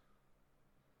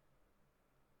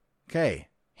 Okay.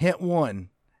 Hint 1.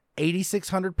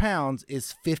 8,600 pounds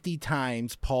is 50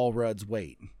 times Paul Rudd's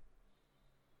weight.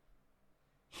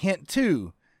 Hint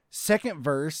 2. Second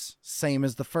verse, same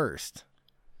as the first.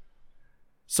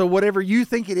 So whatever you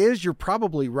think it is, you're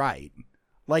probably right.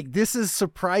 Like, this is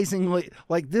surprisingly...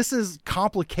 Like, this is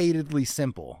complicatedly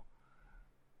simple.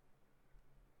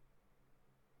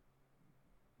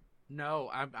 No,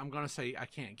 I'm going to say I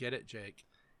can't get it, Jake.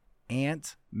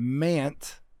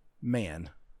 Ant-Mant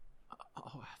Man.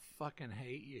 Oh, I fucking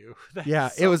hate you. Yeah,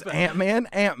 so it was bad. Ant-Man,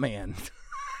 Ant-Man.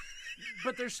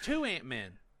 But there's two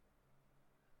Ant-Men.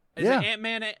 Is Yeah. it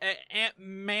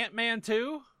Ant-Man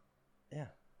 2? Yeah.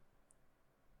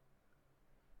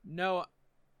 No,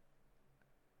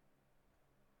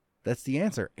 That's the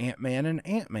answer. Ant-Man and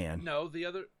Ant-Man. no, the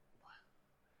other.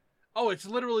 Oh, it's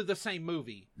literally the same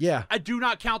movie. Yeah. I do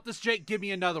not count this, Jake. Give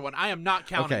me another one. I am not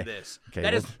counting Okay. this. Okay,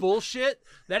 That is well- bullshit.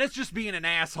 That is just being an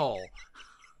asshole.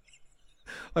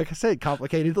 Like I said,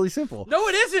 complicatedly simple. No,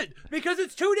 it isn't, because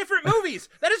it's two different movies.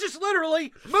 That is just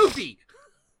literally movie.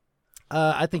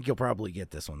 I think you'll probably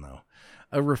get this one, though.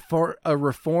 A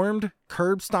reformed,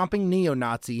 curb-stomping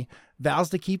neo-Nazi vows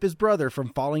to keep his brother from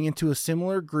falling into a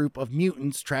similar group of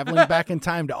mutants traveling back in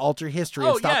time to alter history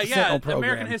and Oh, stop yeah, the yeah. Sentinel The program.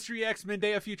 American History X-Men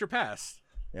Day of Future Past.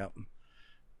 Yep.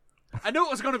 I knew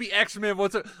it was going to be X-Men. Who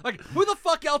the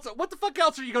fuck else? What the fuck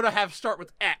else are you going to have start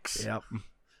with X? Yep.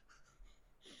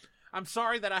 I'm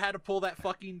sorry that I had to pull that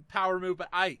fucking power move, but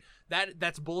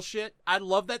that's bullshit. I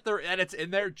love that it's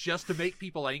in there just to make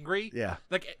people angry. Yeah.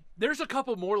 Like, there's a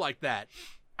couple more like that.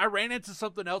 I ran into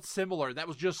something else similar that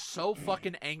was just so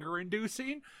fucking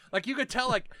anger-inducing. Like, you could tell,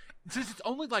 like, since it's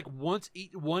only like one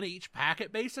each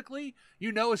packet, basically,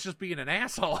 you know it's just being an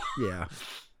asshole. Yeah.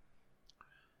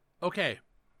 Okay.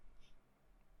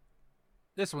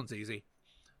 This one's easy.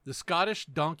 The Scottish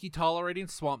donkey-tolerating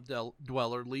swamp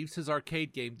dweller leaves his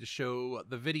arcade game to show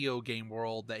the video game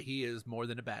world that he is more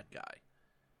than a bad guy.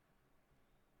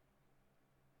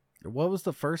 What was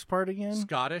the first part again?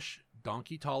 Scottish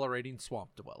donkey-tolerating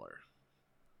swamp dweller.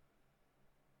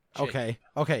 Jake.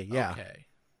 Okay, yeah. Okay.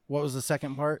 What was the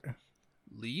second part?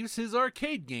 Leaves his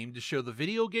arcade game to show the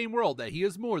video game world that he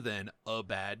is more than a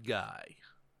bad guy.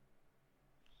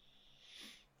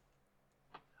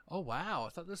 Oh, wow. I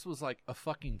thought this was like a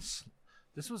fucking...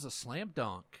 This was a slam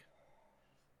dunk.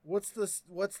 What's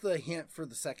the hint for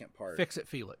the second part? Fix It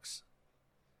Felix.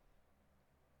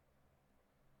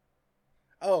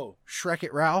 Oh, Shrek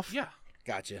It Ralph? Yeah.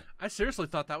 Gotcha. I seriously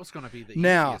thought that was going to be the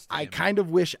Now, easiest I damn kind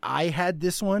of wish I had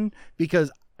this one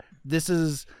because this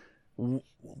is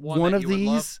one that of you would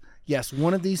love? these. Yes,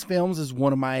 one of these films is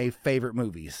one of my favorite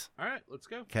movies. All right, let's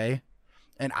go. Okay.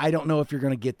 And I don't know if you're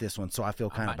going to get this one, so I feel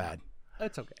kind might of bad.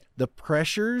 That's okay. The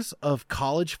pressures of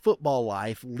college football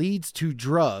life leads to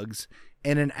drugs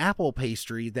and an apple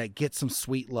pastry that gets some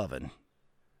sweet lovin'.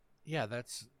 Yeah,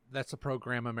 that's a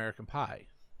program American Pie.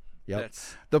 Yep.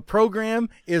 That's The Program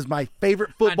is my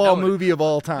favorite football know it. movie of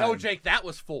all time. No, Jake, that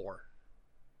was 4.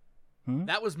 Hmm?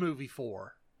 That was movie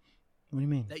 4 What do you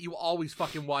mean? that you always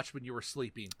fucking watched when you were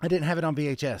sleeping. I didn't have it on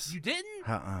VHS. You didn't?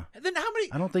 Uh-uh. And then how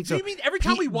many? I don't think Do so. you mean every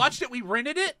time P- we watched it, we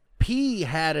rented it? P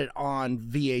had it on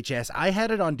VHS. I had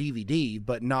it on DVD,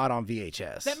 but not on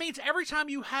VHS. That means every time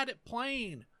you had it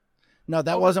playing. No,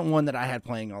 that wasn't one that I had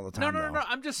playing all the time. No. though.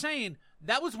 I'm just saying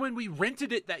that was when we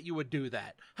rented it that you would do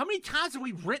that. How many times did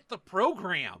we rent the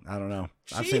program? I don't know.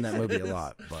 I've seen that movie a Jesus.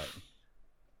 lot, but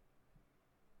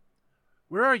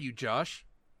Where are you, Josh?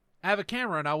 I have a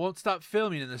camera and I won't stop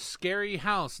filming in this scary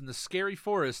house in the scary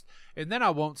forest, and then I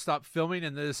won't stop filming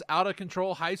in this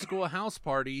out-of-control high school house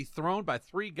party thrown by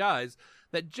 3 guys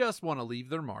that just want to leave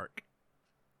their mark.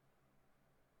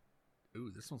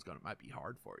 Ooh, this one's might be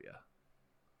hard for you.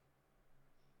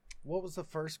 what was the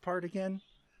first part again?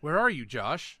 Where are you,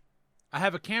 Josh? I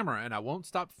have a camera and I won't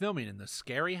stop filming in this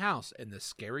scary house in this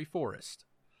scary forest.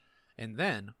 And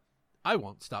then I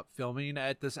won't stop filming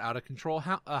at this out-of-control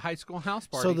high school house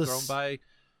party thrown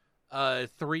by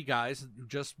 3 guys who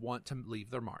just want to leave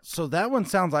their mark. So that one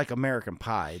sounds like American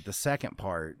Pie. The second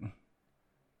part,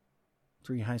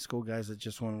 3 high school guys that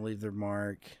just want to leave their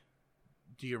mark.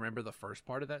 Do you remember the first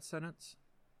part of that sentence?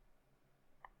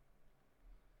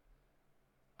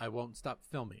 I won't stop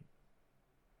filming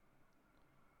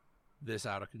this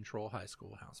out-of-control high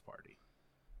school house party.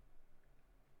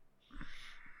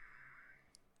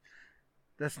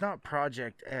 That's not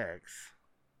Project X,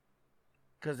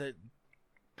 because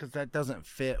that doesn't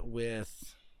fit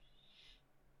with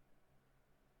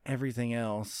everything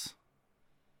else.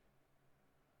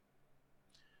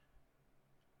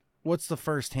 What's the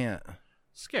first hint?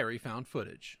 Scary found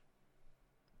footage.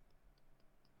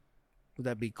 Would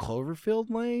that be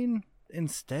Cloverfield Lane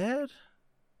instead?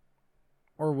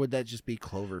 Or would that just be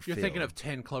Cloverfield? You're thinking of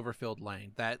 10 Cloverfield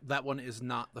Lane. That one is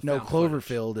not the No, found footage.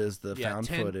 Cloverfield is the found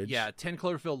 10, footage. Yeah, 10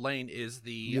 Cloverfield Lane is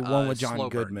the one with John slow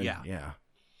burn. Goodman. Yeah.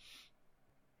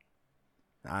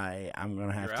 I'm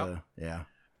gonna have You're to. out? Yeah.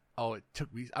 Oh, it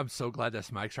took me. I'm so glad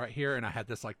this mic's right here, and I had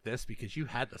this like this because you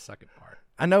had the second part.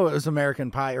 I know it was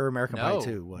American Pie or American No, Pie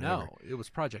 2. Whatever. no, it was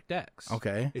Project X.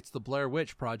 Okay. It's the Blair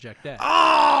Witch Project X.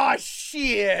 Oh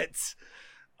shit!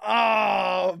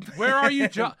 Oh, Where are you,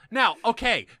 Josh? Now,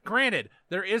 okay, granted,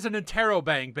 there is an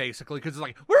interrobang basically because it's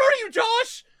like, where are you,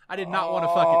 Josh? I did not want to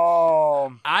fucking.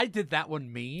 Oh, I did that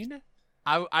one mean.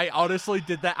 I honestly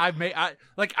did that.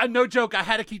 I no joke. I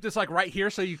had to keep this like right here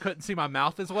so you couldn't see my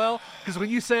mouth as well. Because when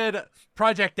you said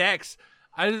Project X,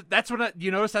 that's when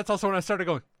you notice. That's also when I started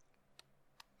going.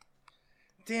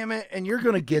 Damn it! And you're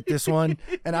gonna get this one,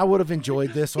 and I would have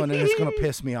enjoyed this one, and it's gonna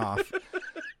piss me off.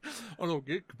 I don't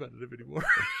get competitive anymore.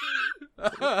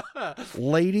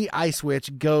 Lady Ice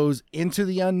Witch goes into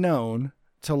the unknown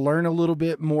to learn a little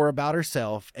bit more about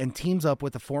herself and teams up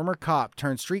with a former cop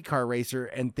turned streetcar racer,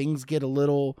 and things get a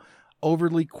little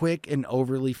overly quick and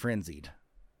overly frenzied.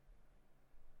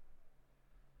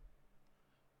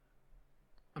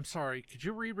 I'm sorry, could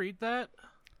you reread that?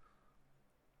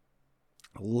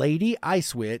 Lady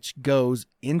Ice Witch goes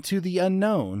into the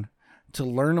unknown to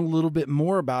learn a little bit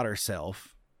more about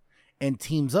herself and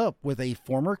teams up with a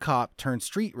former cop turned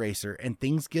street racer, and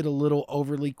things get a little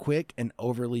overly quick and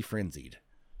overly frenzied.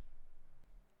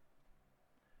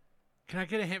 Can I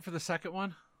get a hint for the second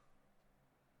one?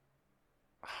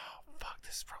 Oh, fuck.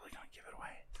 This is probably going to give it away.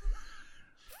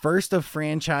 First of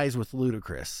franchise with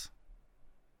Ludacris.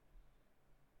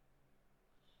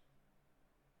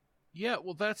 Yeah,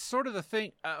 well, that's sort of the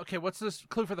thing. Okay, what's this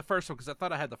clue for the first one? Because I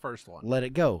thought I had the first one. Let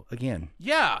It Go again.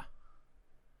 Yeah.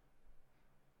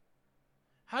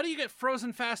 How do you get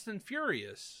frozen fast and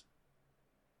furious?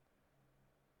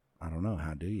 I don't know.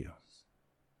 How do you?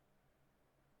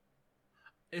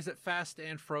 Is it fast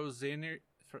and frozen?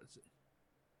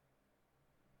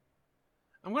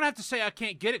 I'm going to have to say I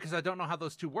can't get it because I don't know how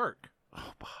those two work.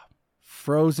 Oh, Bob.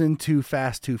 Frozen, Too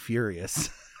Fast, Too Furious.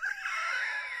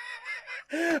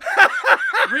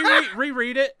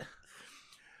 Reread it.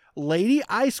 Lady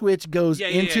Ice Witch goes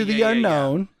into the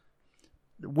unknown,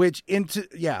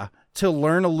 to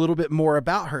learn a little bit more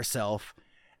about herself,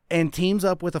 and teams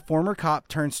up with a former cop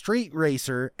turned street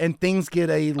racer, and things get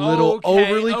a little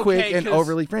overly quick and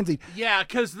overly frenzied. Yeah,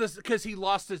 because he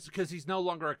lost his, because he's no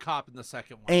longer a cop in the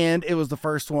second one. And it was the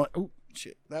first one. Oh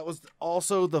shit! That was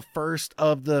also the first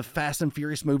of the Fast and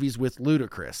Furious movies with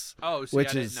Ludacris. Oh, see, I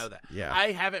didn't know that. Yeah,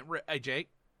 I haven't. Hey, Jake,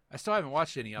 I still haven't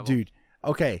watched any of them. Dude,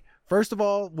 okay. First of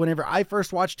all, whenever I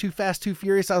first watched Too Fast, Too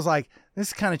Furious, I was like, this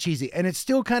is kind of cheesy. And it's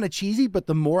still kind of cheesy, but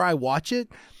the more I watch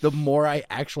it, the more I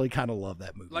actually kind of love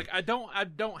that movie. Like, I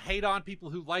don't hate on people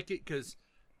who like it because,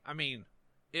 I mean,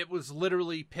 it was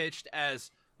literally pitched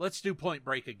as, let's do Point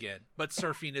Break again, but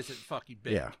surfing isn't fucking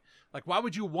big. Yeah. Like, why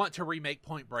would you want to remake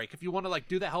Point Break? If you want to, like,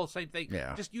 do that whole same thing,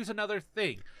 just use another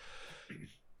thing.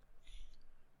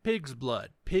 Pig's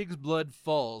blood. Pig's blood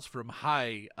falls from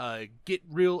high. Get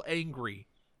real angry.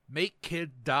 Make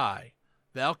kid die.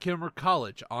 Val Kilmer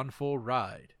College on full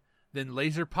ride. Then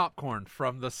laser popcorn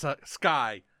from the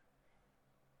sky.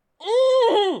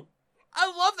 Ooh!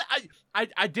 I love that.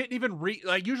 I didn't even read.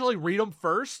 I usually read them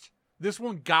first. This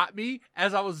one got me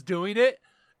as I was doing it.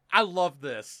 I love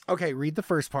this. Okay, read the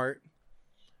first part.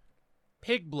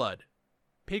 Pig blood.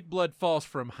 Pig blood falls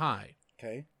from high.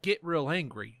 Okay. Get real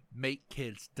angry. Make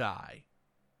kids die.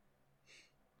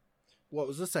 What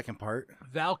was the second part?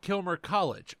 Val Kilmer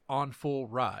College on full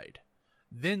ride.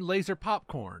 Then laser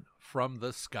popcorn from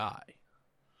the sky.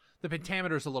 The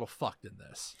pentameter's a little fucked in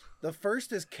this. The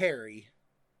first is Carrie.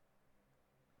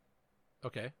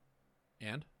 Okay.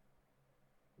 And?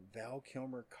 Val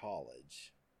Kilmer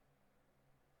College.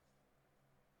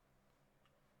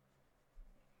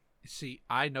 See,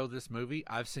 I know this movie.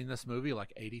 I've seen this movie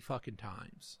like 80 fucking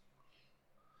times.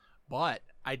 But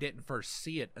I didn't first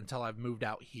see it until I've moved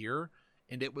out here.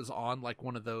 And it was on like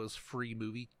one of those free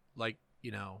movie, like,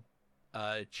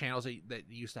 channels that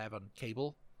you used to have on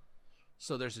cable.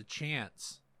 So there's a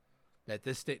chance that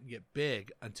this didn't get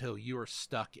big until you were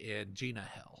stuck in Gina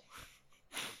hell.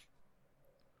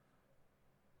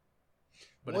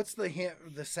 But what's the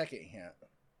hint? The second hint.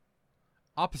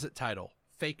 Opposite title: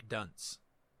 Fake Dunce.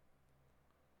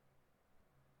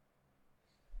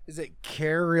 Is it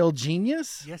Care Real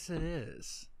Genius? Yes, it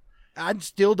is. I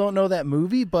still don't know that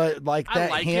movie, but like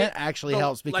that hint actually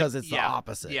helps because it's the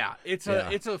opposite. Yeah, it's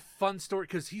a fun story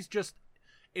because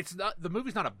it's not, the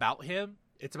movie's not about him.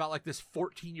 It's about like this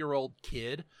 14-year-old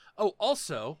kid. Oh,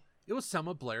 also, it was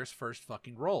Selma Blair's first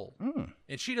fucking role.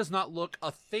 And she does not look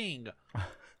a thing.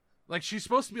 Like, she's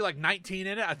supposed to be like 19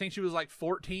 in it. I think she was like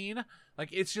 14.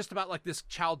 Like, it's just about like this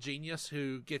child genius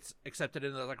who gets accepted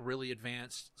into like really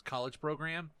advanced college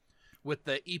program with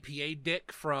the EPA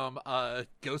dick from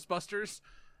Ghostbusters.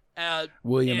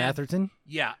 William Atherton?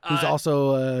 Yeah. Who's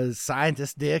also a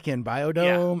scientist dick in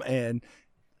Biodome and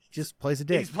just plays a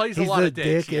dick. He plays a lot of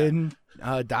dicks. Dick in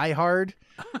Die Hard.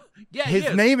 Yeah,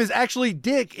 his name is actually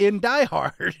Dick in Die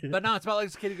Hard. But no, it's about like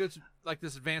this kid who goes like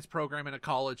this advanced program in a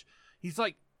college. He's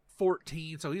like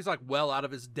 14, so he's like well out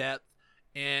of his depth.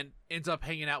 and ends up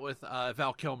hanging out with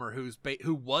Val Kilmer,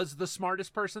 who was the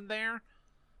smartest person there.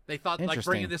 They thought like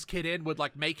bringing this kid in would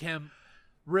like make him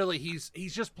really he's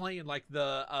just playing like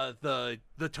the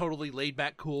totally laid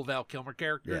back cool Val Kilmer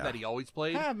character that he always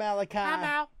played. Hi Malachi. Hi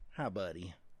Mal. Hi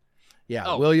buddy.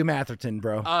 Yeah, William Atherton,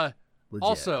 bro. Legit.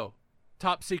 Also,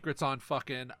 Top Secret's on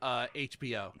fucking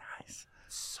HBO. Nice.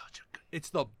 It's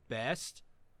the best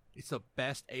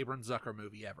Abram Zucker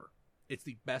movie ever. It's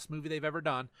the best movie they've ever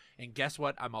done. And guess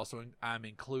what? I'm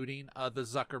including the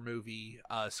Zucker movie,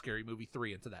 Scary Movie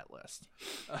 3 into that list.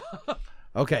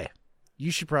 Okay.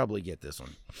 You should probably get this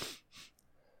one.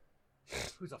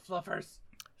 Who's a fluffers?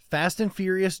 Fast and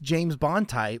Furious James Bond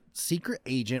type secret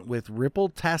agent with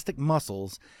ripple-tastic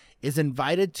muscles is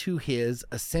invited to his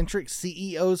eccentric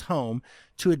CEO's home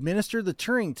to administer the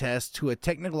Turing test to a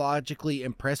technologically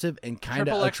impressive and kind of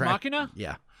Triple X Machina?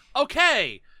 Yeah.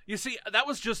 Okay. You see, that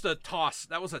was just a toss.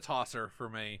 That was a tosser for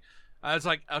me. I was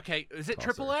like, okay, is it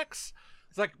Triple X?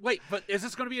 It's like, wait, but is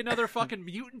this going to be another fucking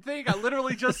mutant thing? I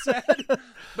literally just said.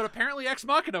 But apparently Ex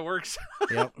Machina works.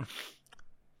 Yep.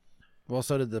 Well,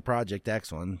 so did the Project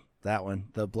X one. That one,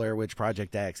 the Blair Witch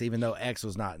Project X, even though X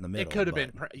was not in the middle. It could have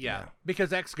been,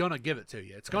 because X going to give it to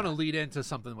you. It's going to lead into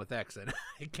something with X in it.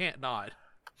 It can't not.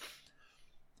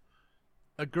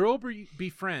 A girl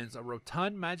befriends a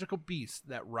rotund magical beast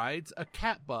that rides a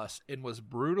cat bus and was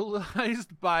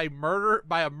brutalized by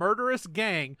a murderous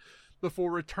gang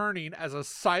before returning as a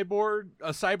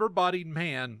cyber-bodied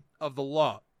man of the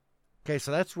law. Okay, so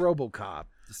that's RoboCop,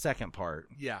 the second part.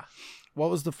 Yeah.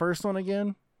 What was the first one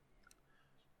again?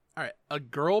 All right. A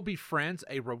girl befriends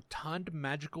a rotund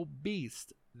magical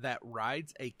beast that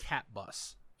rides a cat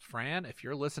bus. Fran, if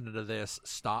you're listening to this,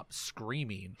 stop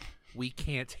screaming. We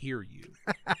can't hear you.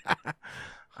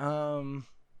 The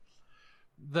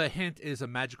hint is a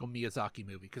magical Miyazaki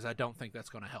movie, because I don't think that's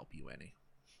going to help you any.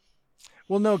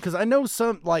 Well, no, because I know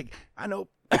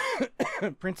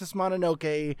Princess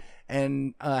Mononoke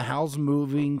and Howl's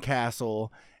Moving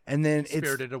Castle, and then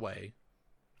Spirited Away.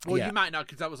 Well, you might not,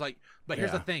 because that was like. But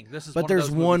here's the thing: this is. But one there's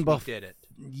of those one we did it.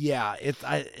 Yeah,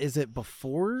 is it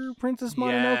before Princess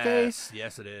Mononoke?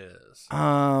 Yes, it is.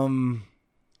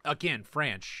 Again,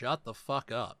 Fran, shut the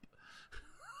fuck up.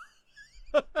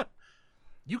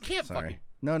 You can't. Sorry.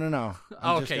 No.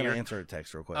 I'm just gonna answer a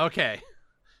text real quick. Okay.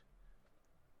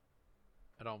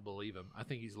 I don't believe him. I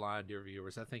think he's lying, dear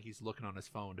viewers. I think he's looking on his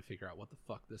phone to figure out what the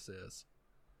fuck this is.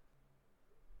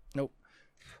 Nope.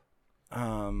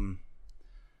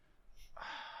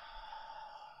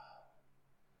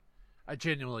 I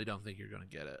genuinely don't think you're going to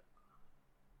get it.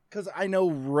 Because I know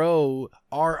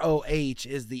ROH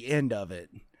is the end of it.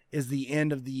 Is the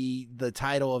end of the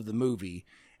title of the movie.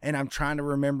 And I'm trying to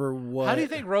remember what... How do you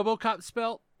think RoboCop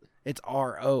spelled? It's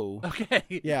RO.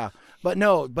 Okay. Yeah.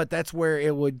 But that's where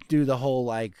it would do the whole,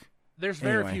 like... There's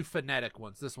very few phonetic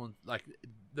ones. This one, like,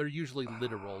 they're usually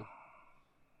literal.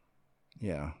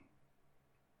 Yeah.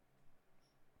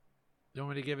 You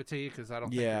want me to give it to you? Because I don't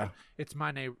think it's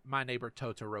My Neighbor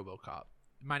Totoro RoboCop.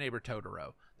 My Neighbor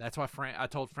Totoro. That's why I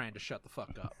told Fran to shut the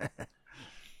fuck up.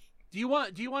 Do you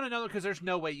want another? Because there's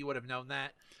no way you would have known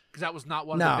that. Because that was not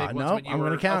one of the big ones when you were... I'm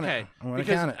going to count it. I'm going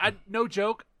to count it. No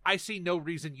joke, I see no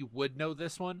reason you would know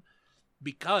this one.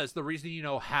 Because the reason you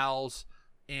know Howl's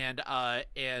and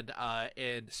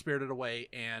Spirited Away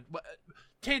and...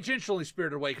 tangentially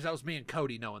Spirited Away, because that was me and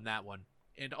Cody knowing that one.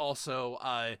 And also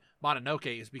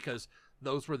Mononoke is because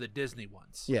those were the Disney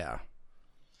ones. Yeah.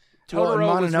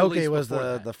 Totoro Mononoke was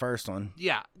the first one.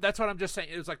 Yeah, that's what I'm just saying.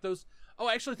 It was like those. Oh,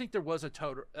 I actually think there was a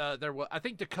Totoro. I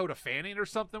think Dakota Fanning or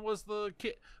something was the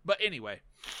kid. But anyway,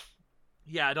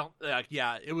 yeah, I don't.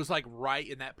 It was like right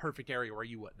in that perfect area where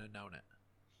you wouldn't have known it.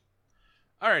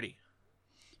 Alrighty.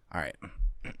 All right.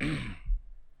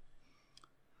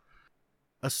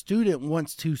 A student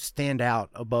wants to stand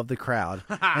out above the crowd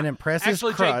and impress his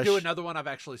crush. Actually, Jake, do another one I've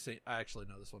actually seen. I actually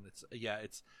know this one.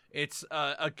 It's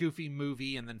a goofy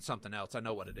movie and then something else. I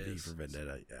know what it is. V for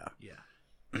Vendetta, yeah.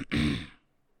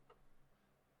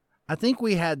 I think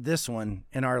we had this one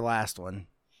in our last one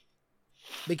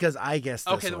because I guess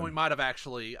this then we might have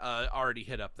actually already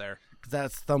hit up there.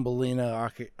 That's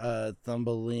Thumbelina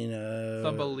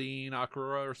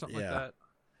Akura or something like that.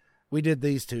 We did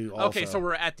these two also. Okay, so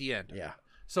we're at the end. Yeah.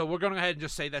 So we're going to go ahead and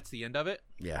just say that's the end of it?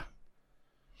 Yeah.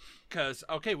 Because,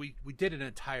 we did an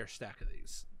entire stack of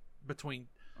these between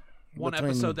one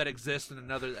episode that exists and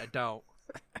another that don't.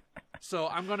 So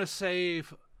I'm going to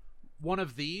save one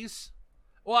of these.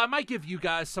 Well, I might give you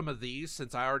guys some of these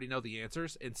since I already know the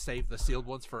answers and save the sealed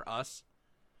ones for us.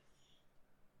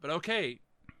 But okay.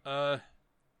 Put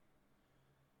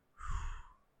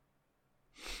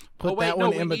that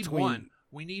one in between.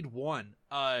 We need one.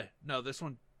 No, this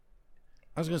one.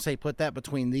 I was going to say put that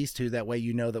between these two. That way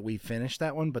you know that we finished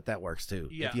that one, but that works too.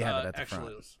 Yeah, if you have it at the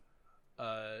actually,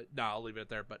 front. No, I'll leave it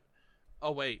there. But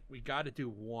oh wait, we got to do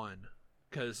one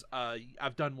because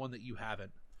I've done one that you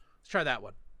haven't. Let's try that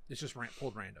one. It's just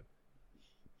pulled random.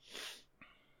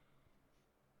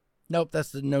 Nope,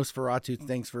 that's the Nosferatu.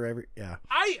 Thanks for That's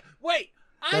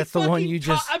That's the one you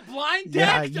just. I blind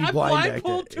Yeah, decked. you I blind blind decked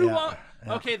pulled it. too Yeah, long.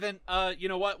 yeah. Okay, then. You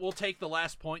know what? We'll take the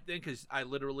last point then because I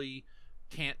literally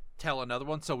can't tell another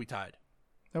one, so we tied.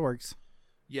 That works.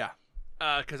 Yeah,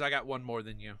 because I got one more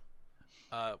than you.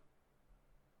 Oh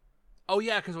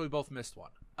yeah, because we both missed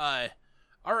one.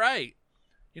 All right.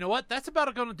 You know what? That's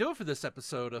about going to do it for this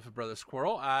episode of Brother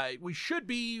Squirrel. We should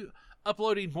be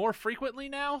uploading more frequently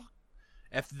now.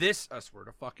 If this, I swear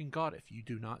to fucking God, if you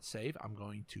do not save, I'm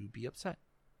going to be upset.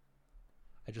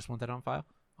 I just want that on file,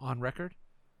 on record.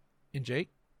 And Jake,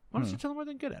 why don't you tell them where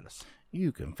they can get at us?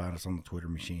 You can find us on the Twitter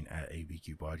machine at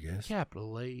ABQ Podcast.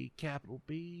 Capital A, capital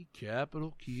B,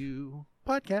 capital Q.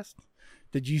 Podcast.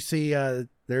 Did you see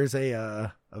there's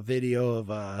a video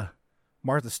of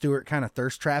Martha Stewart kind of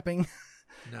thirst trapping?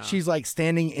 No. She's like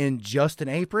standing in just an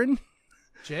apron.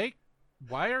 Jake,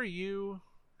 why are you...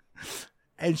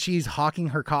 And she's hawking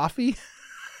her coffee.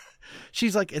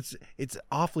 She's like, it's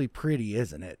awfully pretty,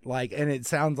 isn't it? Like, and it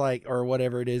sounds like, or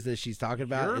whatever it is that she's talking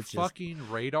about. Your it's fucking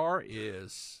radar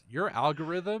is, your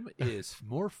algorithm is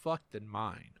more fucked than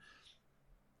mine.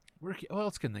 What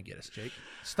else can they get us, Jake?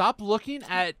 Stop looking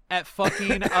at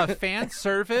fucking fan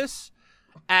service,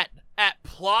 at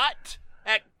plot,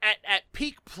 at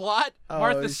peak plot,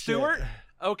 Martha Stewart.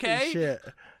 Okay. Shit.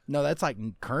 No, that's like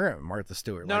current Martha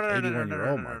Stewart. No, like no,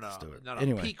 81-year-old Martha Stewart. No,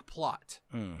 anyway. peak plot.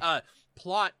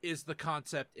 Plot is the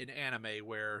concept in anime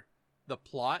where the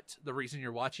plot, the reason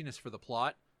you're watching is for the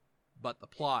plot, but the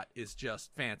plot is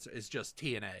just fancy, is just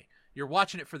TNA. You're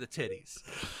watching it for the titties.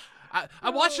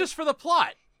 I watched this for the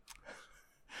plot.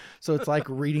 So it's like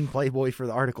reading Playboy for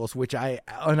the articles, which I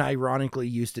unironically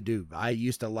used to do. I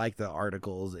used to like the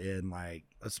articles in, like,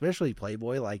 especially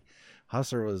Playboy. Like,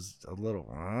 Hustler was a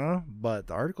little, but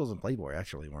the articles in Playboy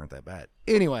actually weren't that bad.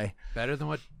 Anyway. Better than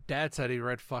what Dad said he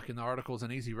read fucking the articles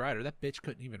in Easy Rider. That bitch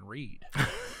couldn't even read.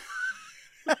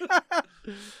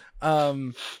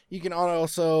 You can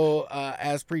also,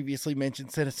 as previously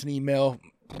mentioned, send us an email.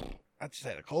 I just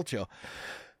had a cold chill.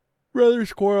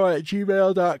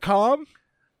 brothersquirrel@gmail.com.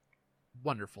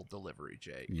 Wonderful delivery,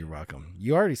 Jake. You're welcome.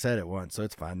 You already said it once, so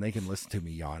it's fine. They can listen to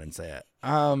me yawn and say it.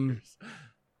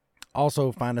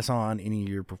 Also, find us on any of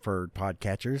your preferred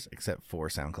podcatchers, except for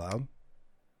SoundCloud.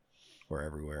 We're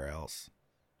everywhere else.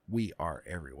 We are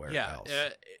everywhere else.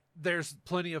 There's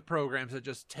plenty of programs that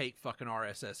just take fucking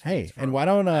RSS feeds. Hey, and why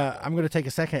don't I'm going to take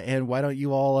a second, and why don't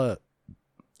you all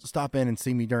stop in and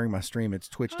see me during my stream? It's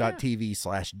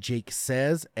twitch.tv/Jake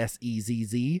Says,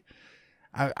 SEZZ.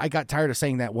 I got tired of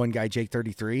saying that one guy,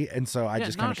 Jake33, and so I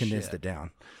just kind of condensed it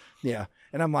down. Yeah,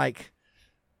 and I'm like,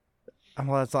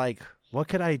 what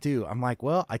could I do? I'm like,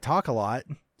 well, I talk a lot,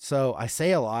 so I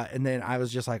say a lot, and then I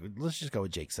was just like, let's just go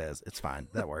with Jake Says. It's fine.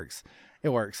 That works. It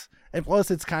works. And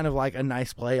plus, it's kind of like a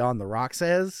nice play on The Rock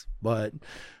Says, but,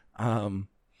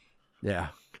 yeah.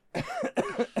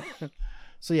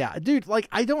 So yeah, dude, like,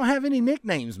 I don't have any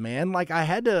nicknames, man. Like, I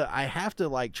have to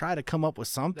like try to come up with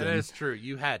something. That is true.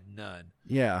 You had none.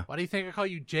 Yeah. Why do you think I call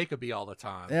you Jacoby all the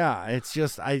time? Yeah, it's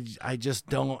just I just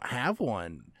don't have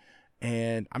one.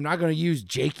 And I'm not going to use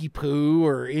Jakey Poo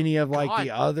or any of like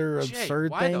the other Jake, absurd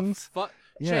why things. The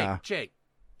yeah. Jake,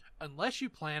 unless you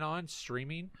plan on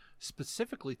streaming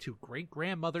specifically to great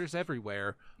grandmothers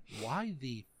everywhere, why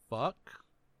the fuck?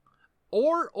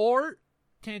 Or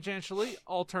tangentially,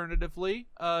 alternatively,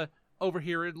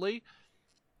 overhearedly,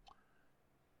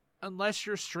 unless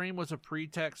your stream was a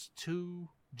pretext to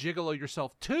gigolo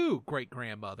yourself to great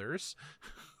grandmothers.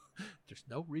 There's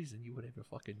no reason you would ever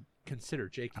fucking consider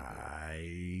Jake.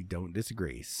 I don't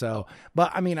disagree. So,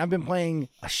 but I mean, I've been playing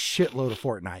a shitload of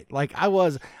Fortnite. Like I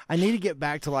need to get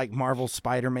back to like Marvel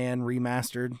Spider-Man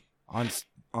remastered on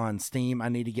Steam. I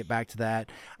need to get back to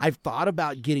that. I've thought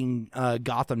about getting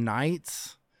Gotham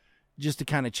Knights just to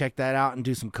kind of check that out and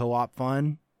do some co-op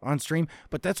fun on stream.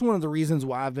 But that's one of the reasons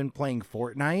why I've been playing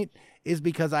Fortnite is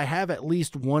because I have at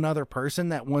least one other person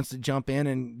that wants to jump in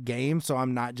and game, so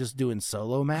I'm not just doing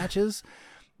solo matches.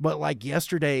 But like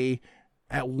yesterday,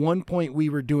 at one point we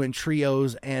were doing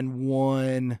trios and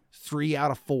won 3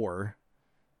 out of 4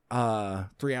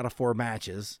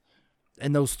 matches.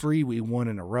 And those 3 we won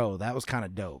in a row. That was kind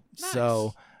of dope. Nice.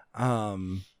 So,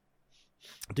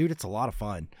 dude, it's a lot of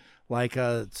fun. Like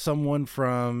someone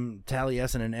from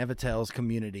Taliesin and Evatel's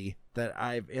community that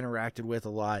I've interacted with a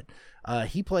lot.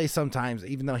 He plays sometimes,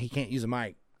 even though he can't use a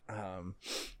mic.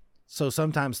 So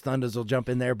sometimes Thundas will jump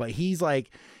in there, but he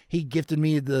gifted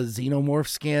me the Xenomorph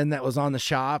skin that was on the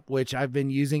shop, which I've been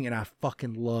using, and I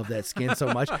fucking love that skin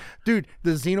so much. Dude,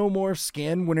 the Xenomorph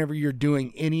skin, whenever you're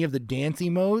doing any of the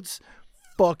dancing modes,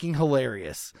 fucking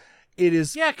hilarious. It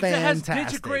is fantastic. It has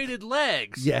digitigrated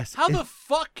legs. Yes. How the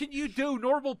fuck can you do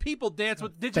normal people dance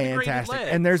with digitigrated legs?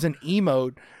 And there's an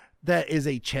emote that is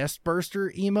a chest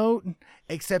burster emote,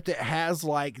 except it has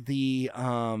like the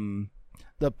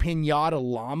Pinata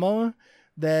Llama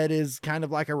that is kind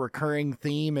of like a recurring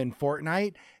theme in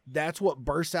Fortnite. That's what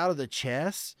bursts out of the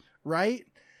chest, right?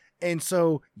 And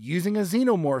so using a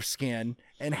Xenomorph skin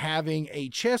and having a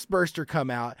chest burster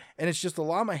come out, and it's just a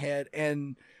llama head,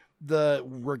 and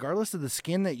regardless of the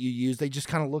skin that you use, they just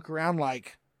kind of look around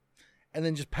like, and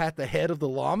then just pat the head of the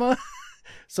llama.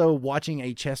 So watching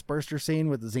a chest burster scene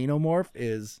with the Xenomorph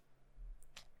is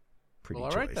pretty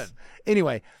choice. Right then.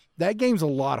 Anyway, that game's a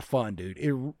lot of fun, dude.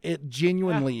 It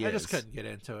genuinely is. I just couldn't get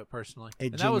into it personally.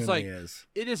 It genuinely is.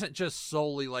 It isn't just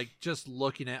solely like just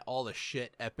looking at all the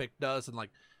shit Epic does and like,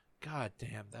 god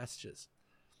damn, that's just.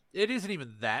 It isn't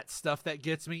even that stuff that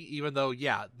gets me, even though,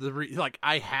 yeah,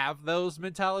 I have those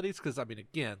mentalities because, I mean,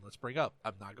 again, let's bring up,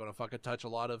 I'm not going to fucking touch a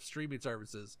lot of streaming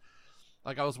services.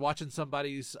 Like, I was watching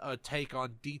somebody's take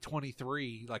on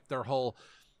D23, like their whole,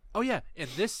 oh yeah, and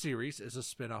this series is a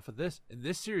spin-off of this, and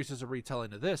this series is a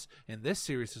retelling of this, and this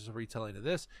series is a retelling of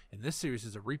this, and this series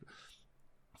is a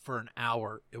for an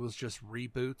hour, it was just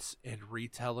reboots and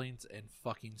retellings and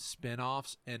fucking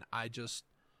spin-offs, and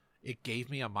it gave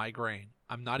me a migraine.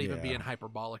 I'm not even being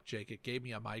hyperbolic, Jake. It gave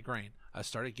me a migraine. I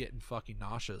started getting fucking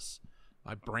nauseous.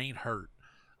 My brain hurt.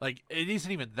 Like, it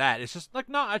isn't even that. It's just like,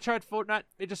 no, I tried Fortnite.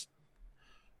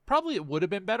 Probably it would have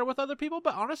been better with other people,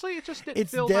 but honestly, it just didn't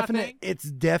feel my thing. It's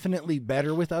definitely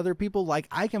better with other people. Like,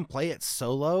 I can play it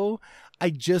solo. I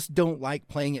just don't like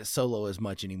playing it solo as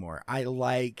much anymore.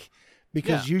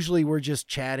 Because usually we're just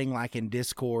chatting like in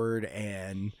Discord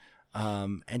and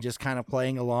just kind of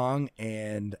playing along,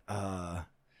 and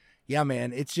yeah,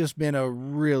 man, it's just been a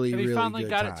really, really good time. Have you finally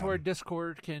got it to where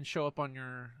Discord can show up on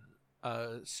your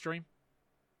stream?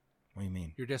 What do you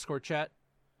mean? Your Discord chat?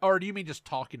 Or do you mean just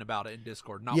talking about it in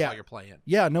Discord, not while you're playing?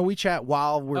 Yeah, no, we chat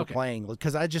while we're playing,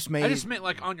 because I just meant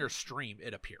like on your stream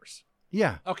it appears.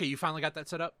 Yeah. Okay, you finally got that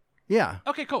set up? Yeah.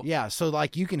 Okay, cool. Yeah, so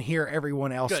like you can hear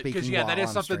everyone else speaking. Because that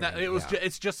is something that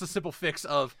it's just a simple fix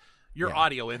of your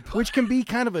audio input, which can be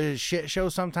kind of a shit show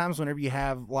sometimes. Whenever you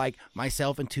have like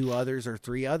myself and 2 others or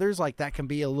 3 others, like that can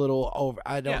be a little over.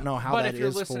 I don't know how that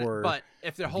is for. But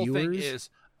if the whole viewers. thing is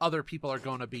other people are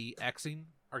going to be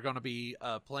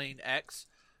playing X,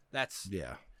 that's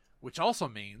which also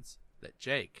means that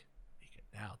Jake, we can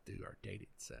now do our dating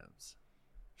sims.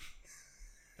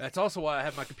 That's also why I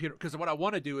have my computer, because what I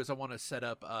want to do is I want to set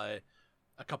up a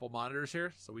couple monitors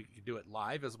here so we can do it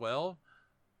live as well.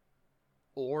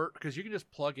 Or because you can just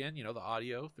plug in, the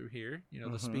audio through here,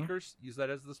 the speakers, use that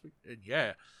as the speaker.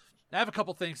 And I have a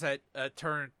couple things that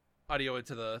turn audio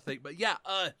into the thing. But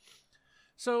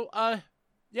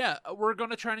we're going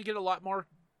to try to get a lot more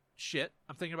shit.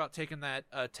 I'm thinking about taking that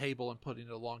table and putting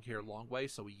it along here a long way,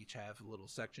 so we each have a little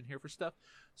section here for stuff.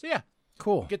 So yeah.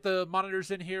 Cool. Get the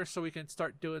monitors in here so we can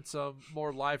start doing some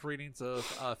more live readings of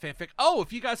fanfic. Oh,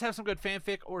 if you guys have some good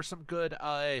fanfic or some good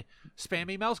spam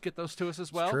emails, get those to us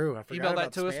as well. It's true. I forgot Email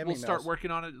about that to us. We'll emails. start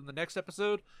working on it in the next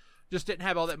episode. Just didn't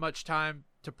have all that much time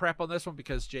to prep on this one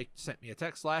because Jake sent me a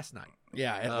text last night.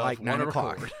 Yeah, at like 9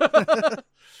 o'clock.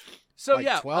 So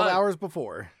like 12 hours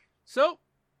before. So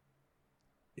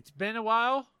it's been a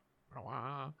while.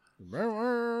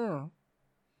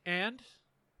 And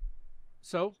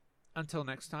so until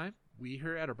next time, we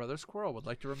here at Our Brother Squirrel would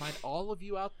like to remind all of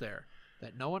you out there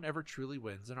that no one ever truly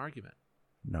wins an argument.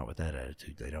 Not with that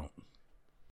attitude, they don't.